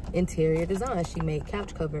in interior design. She made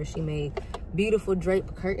couch covers, she made beautiful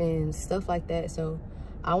draped curtains, stuff like that. So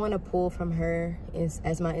I want to pull from her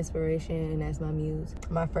as my inspiration and as my muse.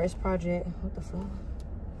 My first project, what the fuck?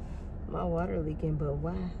 My water leaking, but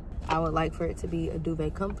why? I would like for it to be a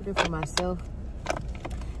duvet comforter for myself.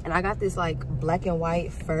 And I got this like black and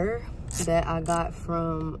white fur that I got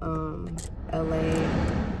from LA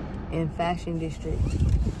and Fashion District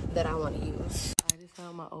that I want to use. I just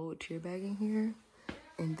found my old cheer bag in here,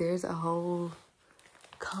 and there's a whole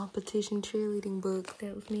competition cheerleading book.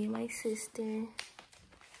 That was me and my sister.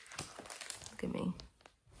 Look at me.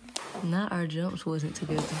 Not our jumps wasn't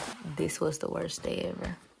together. This was the worst day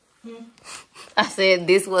ever. I said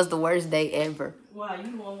this was the worst day ever. Why? You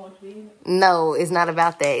don't want to be in it? No, it's not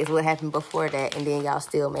about that. It's what happened before that, and then y'all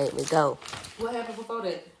still made me go. What happened before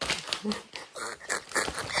that?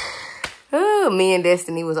 Oh, me and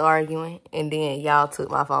Destiny was arguing, and then y'all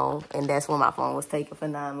took my phone, and that's when my phone was taken for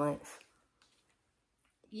 9 months.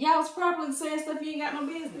 Y'all was properly saying stuff you ain't got no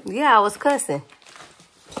business. Yeah, I was cussing.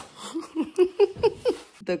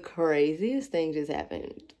 The craziest thing just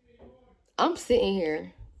happened. I'm sitting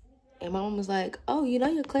here and my mom was like, oh, you know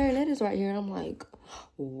your clarinet is right here. And I'm like,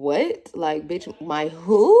 what? Like, bitch, my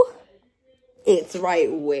who? It's right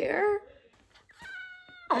where?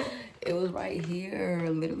 It was right here.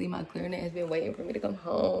 Literally, my clarinet has been waiting for me to come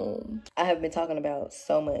home. I have been talking about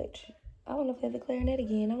so much. I want to play the clarinet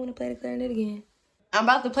again. I want to play the clarinet again. I'm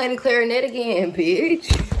about to play the clarinet again, bitch.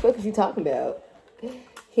 What are you talking about?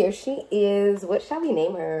 Here she is. What shall we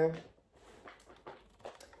name her?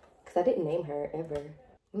 Because I didn't name her ever.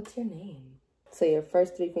 What's your name? So your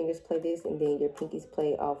first 3 fingers play this, and then your pinkies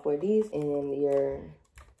play all 4 of these, and then your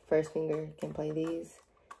first finger can play these.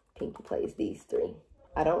 Pinky plays these 3.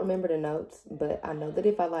 I don't remember the notes, but I know that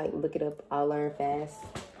if I like look it up, I'll learn fast.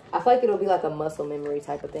 I feel like it'll be like a muscle memory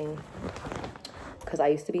type of thing. Because I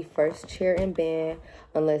used to be first chair in band,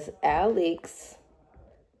 unless Alex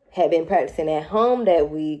had been practicing at home that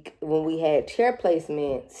week when we had chair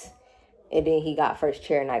placements. And then he got first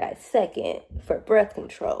chair and I got second for breath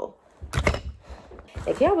control.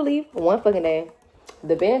 And can y'all believe one fucking day,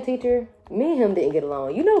 the band teacher, me and him didn't get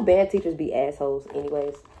along. You know band teachers be assholes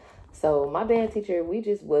anyways. So my band teacher, we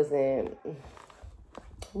just wasn't,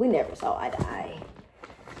 we never saw eye to eye.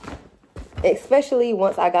 Especially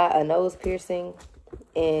once I got a nose piercing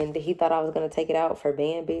and he thought I was going to take it out for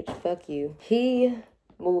band, bitch. Fuck you. He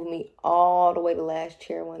moved me all the way to the last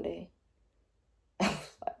chair one day. I was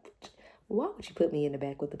like, why would you put me in the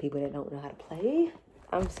back with the people that don't know how to play?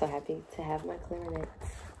 I'm so happy to have my clarinet.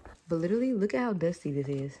 But literally, look at how dusty this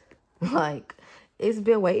is. Like, it's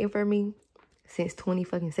been waiting for me since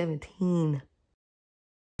 2017.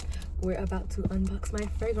 We're about to unbox my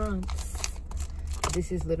fragrance.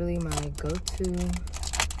 This is literally my go-to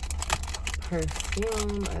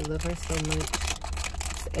perfume. I love her so much.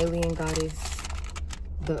 It's Alien Goddess,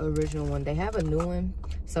 the original one. They have a new one,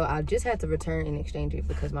 so I just had to return and exchange it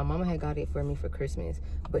because my mama had got it for me for Christmas,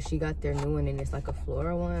 but she got their new one and it's like a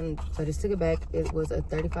floral one. So I just took it back. It was a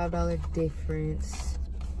 $35 difference.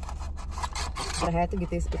 But I had to get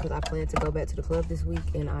this because I plan to go back to the club this week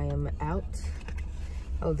and I am out.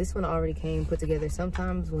 Oh, this one already came put together.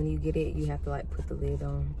 Sometimes when you get it, you have to like put the lid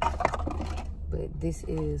on. But this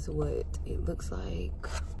is what it looks like.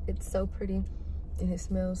 It's so pretty and it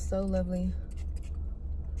smells so lovely.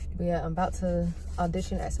 But yeah, I'm about to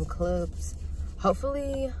audition at some clubs.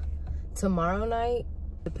 Hopefully tomorrow night,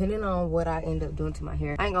 depending on what I end up doing to my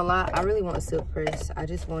hair. I ain't gonna lie, I really want a silk press. I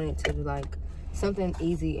just want it to like something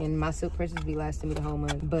easy, and my silk presses be lasting me the whole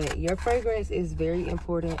month. But your fragrance is very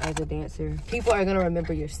important as a dancer. People are gonna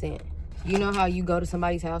remember your scent. You know how you go to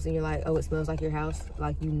somebody's house and you're like, oh, it smells like your house?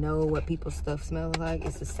 Like, you know what people's stuff smells like.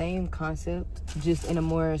 It's the same concept, just in a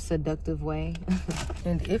more seductive way.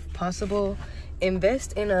 And if possible,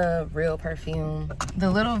 invest in a real perfume.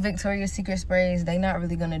 The little Victoria's Secret sprays, they not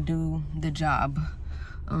really gonna do the job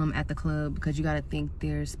at the club, because you gotta think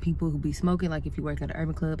there's people who be smoking. Like if you work at an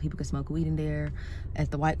urban club, people can smoke weed in there. At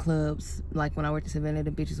the white clubs, like when I worked at Savannah,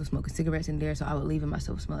 the bitches were smoking cigarettes in there, so I would leave and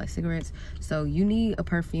myself smell like cigarettes. So you need a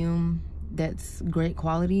perfume that's great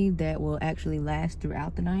quality that will actually last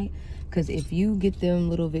throughout the night, because if you get them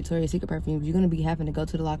little Victoria's Secret perfumes, you're gonna be having to go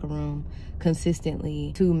to the locker room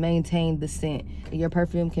consistently to maintain the scent. Your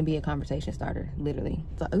perfume can be a conversation starter, literally.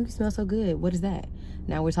 So, oh, you smell so good, what is that?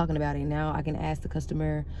 Now we're talking about it. Now I can ask the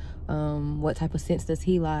customer, what type of scents does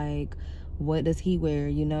he like? What does he wear?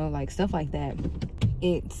 You know, like stuff like that.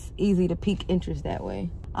 It's easy to pique interest that way.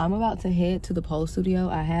 I'm about to head to the pole studio.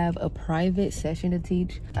 I have a private session to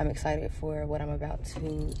teach. I'm excited for what I'm about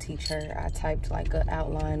to teach her. I typed like an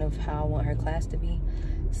outline of how I want her class to be.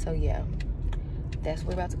 So yeah, that's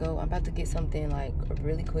where we're about to go. I'm about to get something like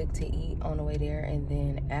really quick to eat on the way there. And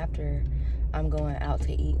then after, I'm going out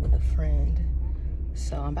to eat with a friend.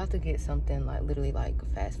 So I'm about to get something like literally like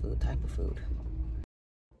fast food type of food.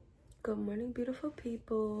 Good morning, beautiful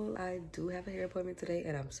people. I do have a hair appointment today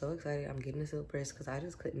and I'm so excited. I'm getting a silk press because I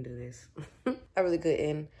just couldn't do this. I really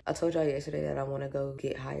couldn't. I told y'all yesterday that I want to go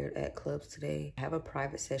get hired at clubs today. I have a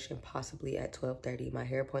private session possibly at 12:30. My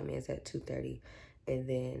hair appointment is at 2:30. And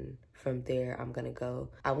then from there, I'm gonna go.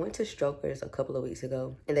 I went to Strokers a couple of weeks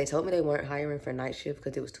ago and they told me they weren't hiring for night shift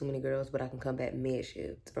because it was too many girls, but I can come back mid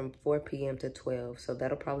shift from 4 p.m. to 12. So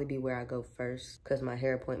that'll probably be where I go first, because my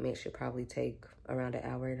hair appointment should probably take around an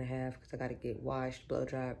hour and a half because I gotta get washed, blow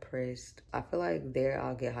dried, pressed. I feel like there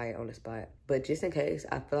I'll get hired on the spot. But just in case,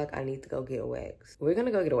 I feel like I need to go get a wax. We're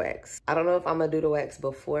gonna go get a wax. I don't know if I'm gonna do the wax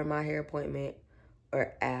before my hair appointment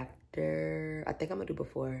or after. I think I'm gonna do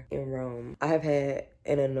before in Rome. I have had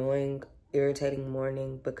an annoying irritating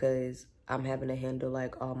morning because I'm having to handle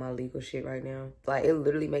like all my legal shit right now. Like, it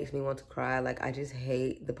literally makes me want to cry. Like, I just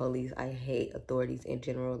hate the police. I hate authorities in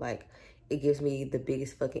general. Like, it gives me the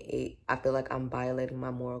biggest fucking ick. I feel like I'm violating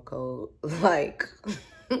my moral code. Like,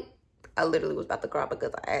 I literally was about to cry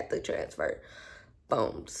because I had to transfer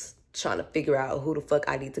phones, trying to figure out who the fuck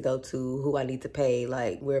I need to go to, who I need to pay.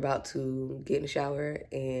 Like, we're about to get in the shower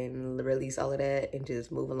and release all of that and just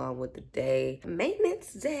move along with the day.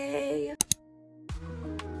 Maintenance day.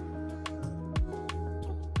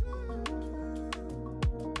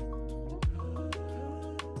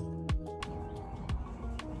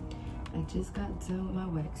 I just got done with my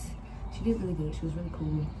wax. She did really good. She was really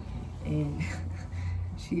cool. And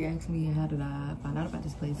she asked me how did I find out about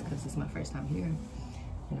this place because it's my first time here.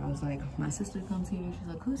 And I was like, my sister comes here. She's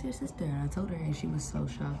like, who's your sister? And I told her, and she was so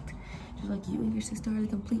shocked. She was like, you and your sister are the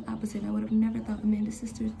complete opposite. I would have never thought Amanda's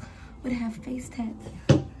sisters would have face tats.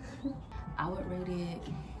 I would rate it,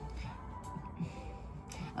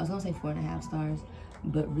 I was gonna say 4.5 stars,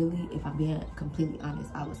 but really, if I'm being completely honest,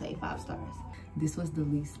 I would say 5 stars. This was the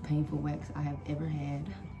least painful wax I have ever had.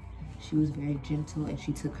 She was very gentle and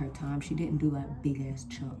she took her time. She didn't do like big ass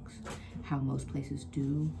chunks, how most places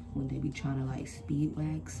do when they be trying to like speed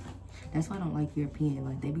wax. That's why I don't like European.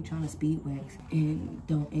 Like, they be trying to speed wax and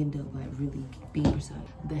don't end up like really being precise.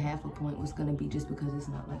 The half a point was gonna be just because it's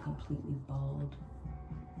not like completely bald.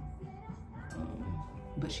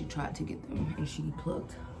 But she tried to get them and she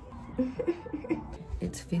plucked.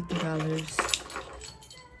 It's $50.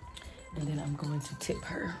 And then I'm going to tip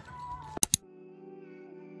her.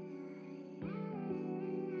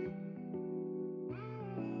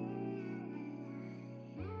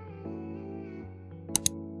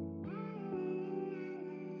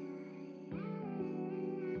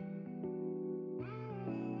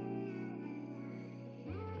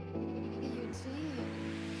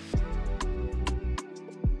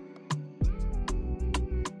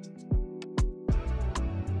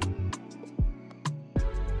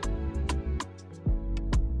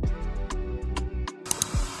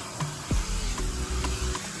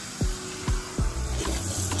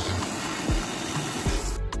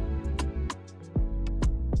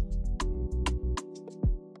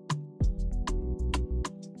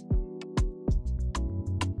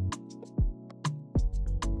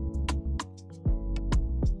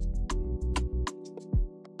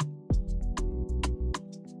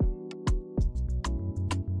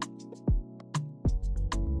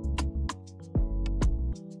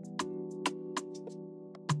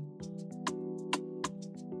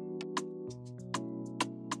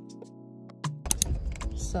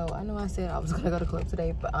 So I know I said I was gonna go to club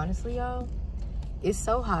today, but honestly, y'all, it's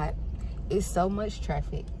so hot, it's so much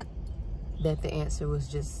traffic that the answer was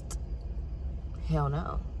just hell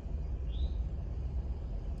no.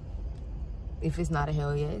 If it's not a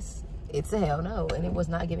hell yes, it's a hell no, and it was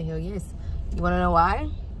not giving hell yes. You wanna know why?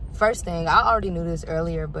 First thing, I already knew this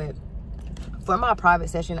earlier, but for my private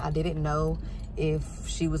session, I didn't know if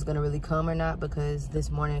she was gonna really come or not because this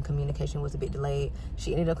morning communication was a bit delayed.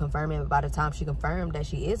 She ended up confirming, but by the time she confirmed that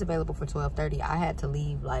she is available for 12:30, I had to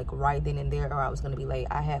leave like right then and there or I was gonna be late.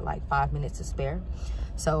 I had like 5 minutes to spare.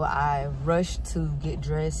 So I rushed to get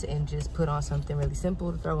dressed and just put on something really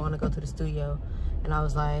simple to throw on to go to the studio. And I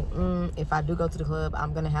was like, if I do go to the club,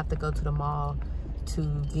 I'm gonna have to go to the mall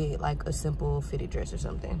to get like a simple fitted dress or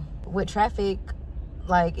something. With traffic,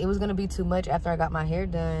 like, it was gonna be too much after I got my hair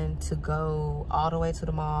done to go all the way to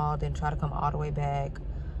the mall, then try to come all the way back.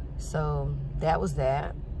 So that was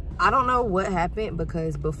that. I don't know what happened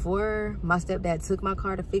because before my stepdad took my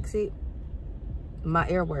car to fix it, my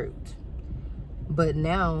air worked. But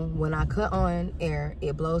now when I cut on air,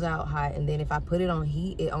 it blows out hot, and then if I put it on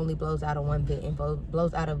heat, it only blows out of one vent and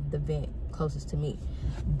blows out of the vent closest to me.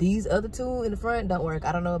 These other two in the front don't work.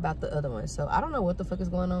 I don't know about the other one, so I don't know what the fuck is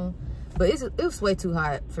going on. But it was way too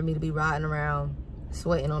hot for me to be riding around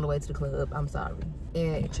sweating on the way to the club. I'm sorry.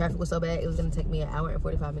 And traffic was so bad, it was gonna take me 1 hour and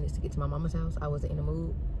 45 minutes to get to my mama's house. I wasn't in the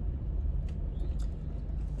mood.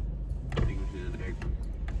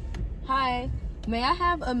 Hi, may I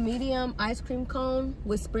have a medium ice cream cone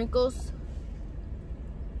with sprinkles?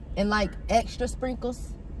 And like extra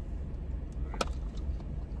sprinkles?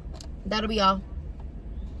 That'll be all.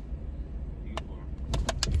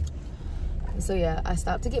 So yeah, I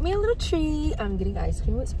stopped to get me a little treat. I'm getting ice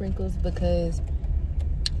cream with sprinkles because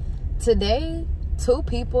today 2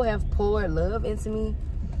 people have poured love into me,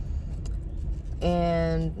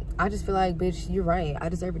 and I just feel like, bitch, you're right, I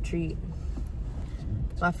deserve a treat.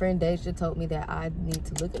 My friend Deja told me that I need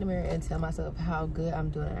to look in the mirror and tell myself how good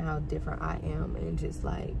I'm doing and how different I am, and just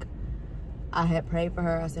like, I had prayed for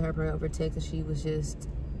her. I sent her prayer over text and she was just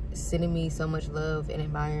sending me so much love and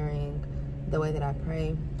admiring the way that I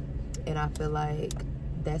pray. And I feel like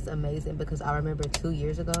that's amazing, because I remember 2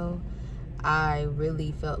 years ago, I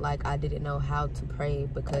really felt like I didn't know how to pray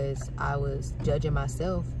because I was judging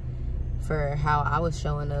myself for how I was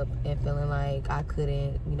showing up and feeling like I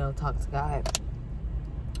couldn't, you know, talk to God.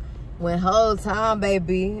 When whole time,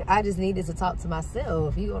 baby, I just needed to talk to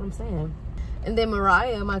myself. You know what I'm saying? And then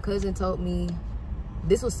Mariah, my cousin, told me,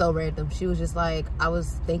 this was so random. She was just like, I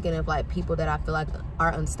was thinking of like people that I feel like are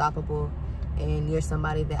unstoppable, and you're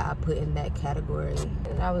somebody that I put in that category.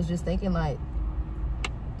 And I was just thinking, like,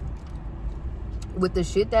 with the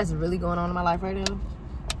shit that's really going on in my life right now,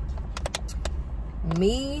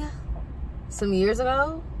 me some years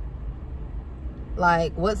ago,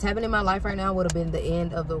 like, what's happening in my life right now would have been the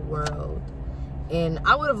end of the world. And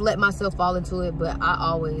I would have let myself fall into it, but I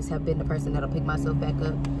always have been the person that'll pick myself back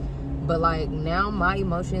up. But like, now my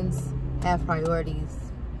emotions have priorities,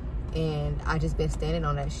 and I just been standing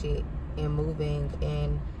on that shit and moving.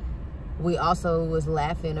 And we also was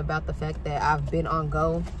laughing about the fact that I've been on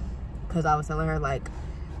go, because I was telling her, like,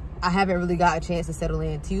 I haven't really got a chance to settle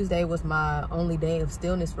in. Tuesday was my only day of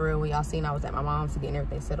stillness for real. When y'all seen I was at my mom's to getting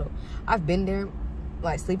everything settled. I've been there,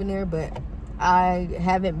 like, sleeping there, but I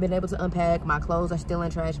haven't been able to unpack. My clothes are still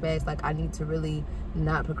in trash bags. Like, I need to really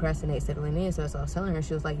not procrastinate settling in. So I was telling her,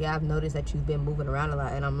 she was like, yeah, I've noticed that you've been moving around a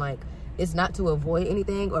lot. And I'm like, it's not to avoid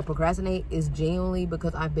anything or procrastinate. It's genuinely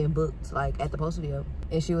because I've been booked, like, at the post studio.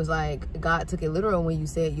 And she was like, God took it literal when you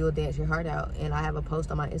said you'll dance your heart out. And I have a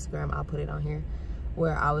post on my Instagram, I'll put it on here,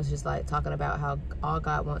 where I was just like talking about how all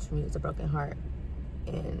God wants from you is a broken heart.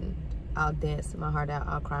 And I'll dance my heart out,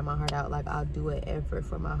 I'll cry my heart out, like, I'll do whatever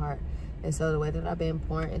for my heart. And so the way that I've been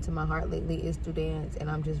pouring into my heart lately is through dance. And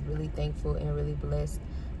I'm just really thankful and really blessed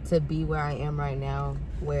to be where I am right now,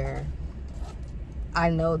 where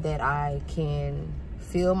I know that I can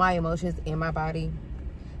feel my emotions in my body.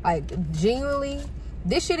 Like, genuinely,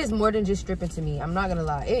 this shit is more than just stripping to me. I'm not gonna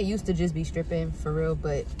lie. It used to just be stripping for real,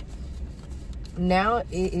 but now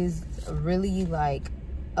it is really like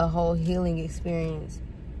a whole healing experience.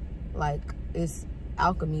 Like, it's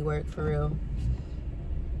alchemy work for real.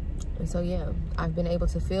 And so yeah, I've been able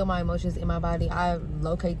to feel my emotions in my body. I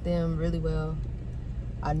locate them really well.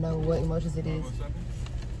 I know what emotions it is.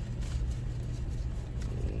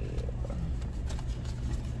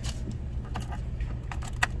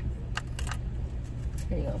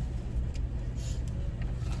 Here you go.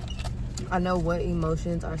 I know what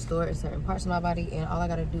emotions are stored in certain parts of my body, and all I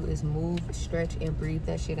gotta do is move, stretch, and breathe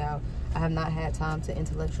that shit out. I have not had time to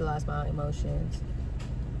intellectualize my emotions.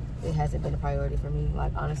 It hasn't been a priority for me.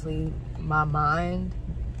 Like, honestly, my mind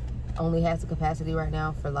only has the capacity right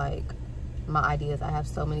now for, like, my ideas. I have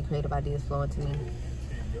so many creative ideas flowing to me.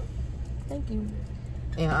 Thank you.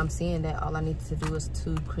 And I'm seeing that all I needed to do was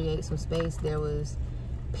to create some space. There was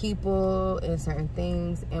people and certain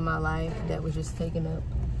things in my life that was just taking up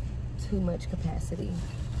too much capacity.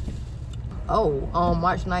 Oh, on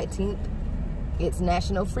March 19th, it's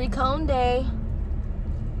National Free Cone Day.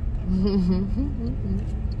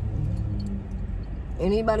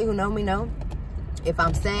 Anybody who know me know, if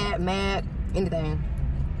I'm sad, mad, anything,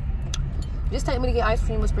 just take me to get ice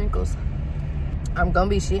cream with sprinkles. I'm gonna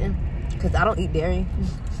be shitting because I don't eat dairy.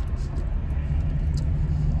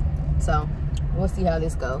 So we'll see how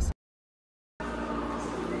this goes.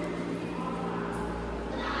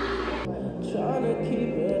 Trying to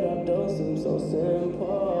keep it up don't seem so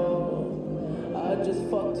simple. I just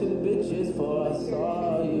fucked 2 bitches before I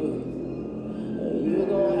saw you. You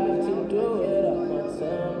gon' have to do it up my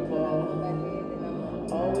tempo.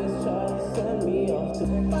 Always try to send me off to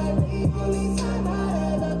fight the only time I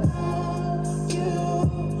ever call you.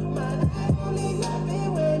 My life only laughing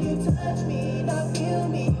when you touch me. Not feel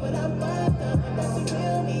me when I'm fucked up. That's the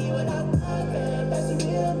real me when I'm fucked up. That's the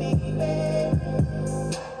real me, babe.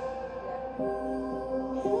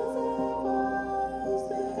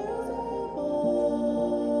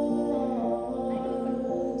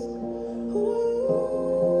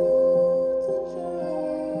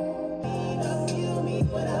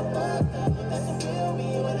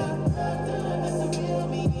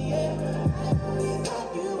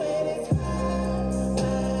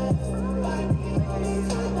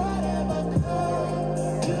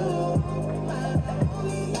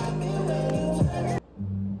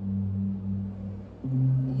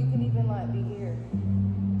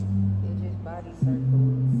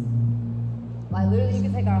 Like, literally, you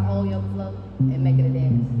can take our whole yoga flow and make it a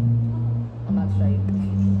dance. I'm about to show you.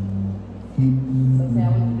 So now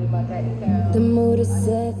we can do my baby count. The mood is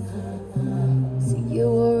set, so you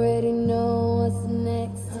already know what's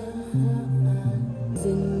next.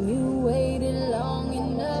 And you waited long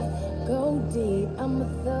enough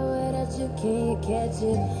can't catch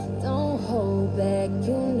it. Don't hold back,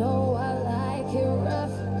 you know I like it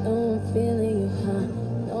rough. Know I'm feeling you, huh?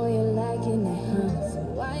 Know you're liking it, huh? So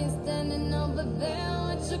why you standing over there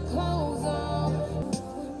with your clothes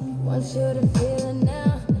on? Want you to feel it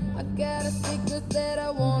now. I got a secret that I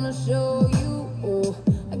wanna show you. Oh,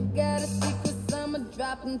 I got a secret, I'ma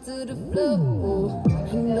drop into the floor.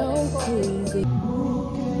 Oh, no teasing.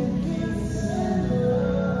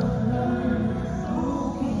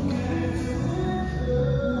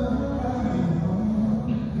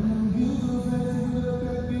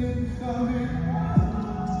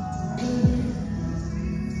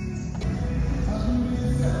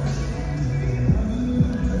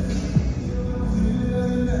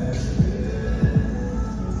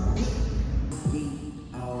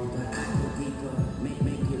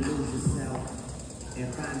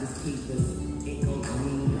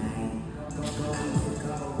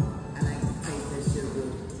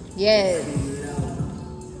 Yes.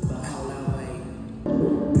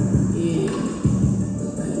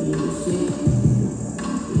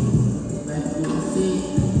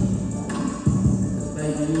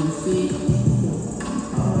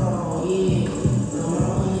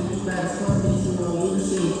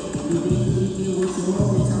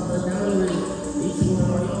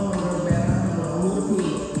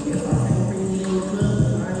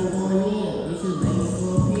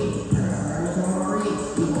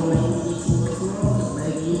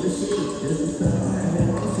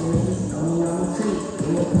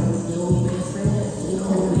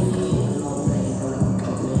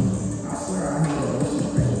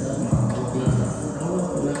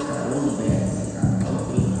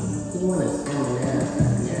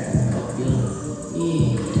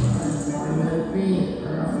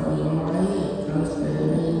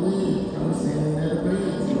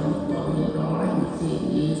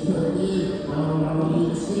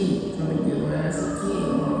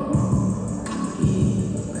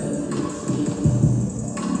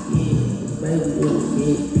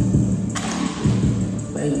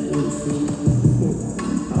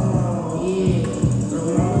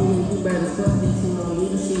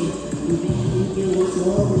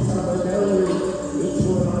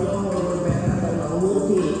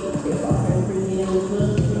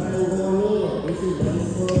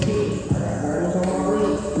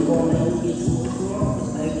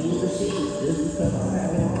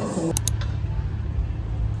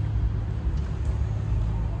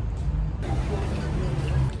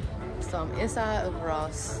 So I'm inside of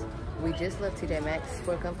Ross. We just left TJ Maxx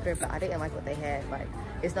for a comforter, but I didn't like what they had. Like,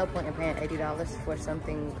 it's no point in paying $80 for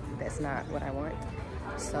something that's not what I want.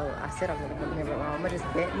 So I said I'm gonna come here, but my mama just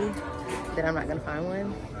bet me that I'm not gonna find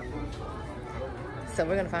one. So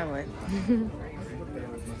we're gonna find one.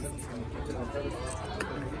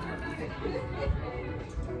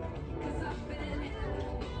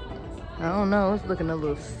 I don't know, it's looking a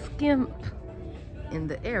little skimp in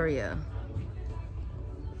the area.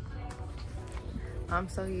 I'm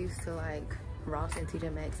so used to like Ross and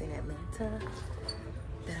TJ Maxx in Atlanta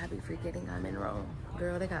that I be forgetting I'm in Rome.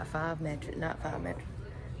 Girl, they got 5 mattress, not 5 mattress.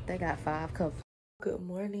 They got 5 comfort. Good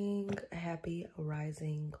morning, happy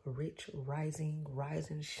rising, rich rising, rise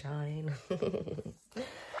and shine.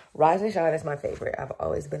 Rise and shine is my favorite. I've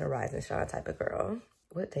always been a rise and shine type of girl.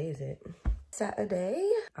 What day is it? Saturday.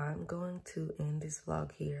 I'm going to end this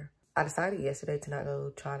vlog here. I decided yesterday to not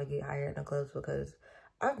go try to get hired in the clubs because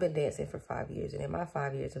I've been dancing for 5 years, and in my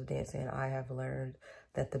 5 years of dancing, I have learned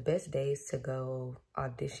that the best days to go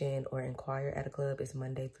audition or inquire at a club is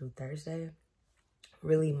Monday through Thursday.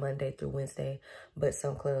 Really Monday through Wednesday, but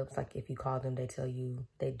some clubs, like if you call them, they tell you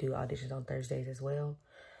they do auditions on Thursdays as well.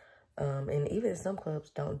 And even some clubs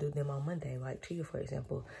don't do them on Monday, like Chia, for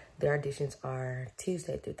example. Their auditions are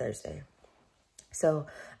Tuesday through Thursday. So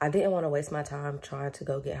I didn't want to waste my time trying to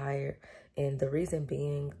go get hired. And the reason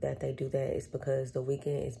being that they do that is because the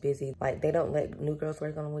weekend is busy. Like, they don't let new girls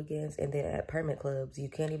work on the weekends. And then at permit clubs, you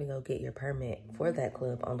can't even go get your permit for that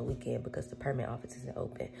club on the weekend because the permit office isn't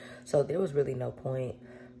open. So there was really no point.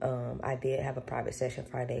 I did have a private session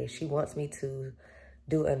Friday. She wants me to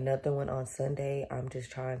do another one on Sunday. I'm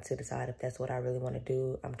just trying to decide if that's what I really want to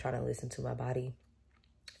do. I'm trying to listen to my body.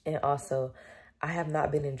 And also, I have not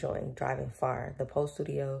been enjoying driving far. The pole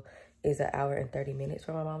studio is 1 hour and 30 minutes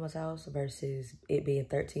from my mama's house versus it being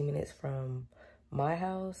 13 minutes from my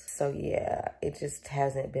house. So yeah, it just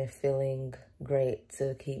hasn't been feeling great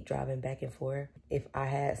to keep driving back and forth. If I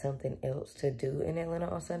had something else to do in Atlanta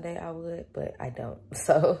on Sunday, I would, but I don't.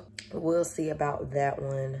 So we'll see about that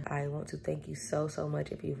one. I want to thank you so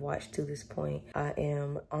much if you've watched to this point. I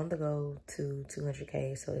am on the go to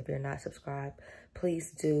 200K. So if you're not subscribed,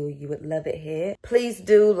 please do. You would love it here. Please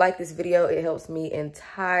do like this video. It helps me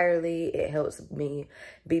entirely. It helps me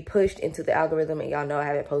be pushed into the algorithm. And y'all know I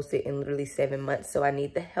haven't posted in literally 7 months. So I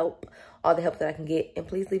need the help, all the help that I can get. And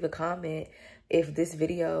please leave a comment if this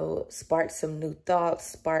video sparked some new thoughts,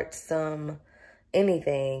 sparked some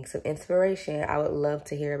anything, some inspiration. I would love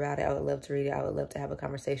to hear about it. I would love to read it. I would love to have a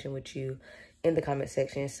conversation with you in the comment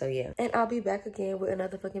section. So yeah, and I'll be back again with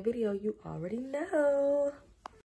another fucking video. You already know.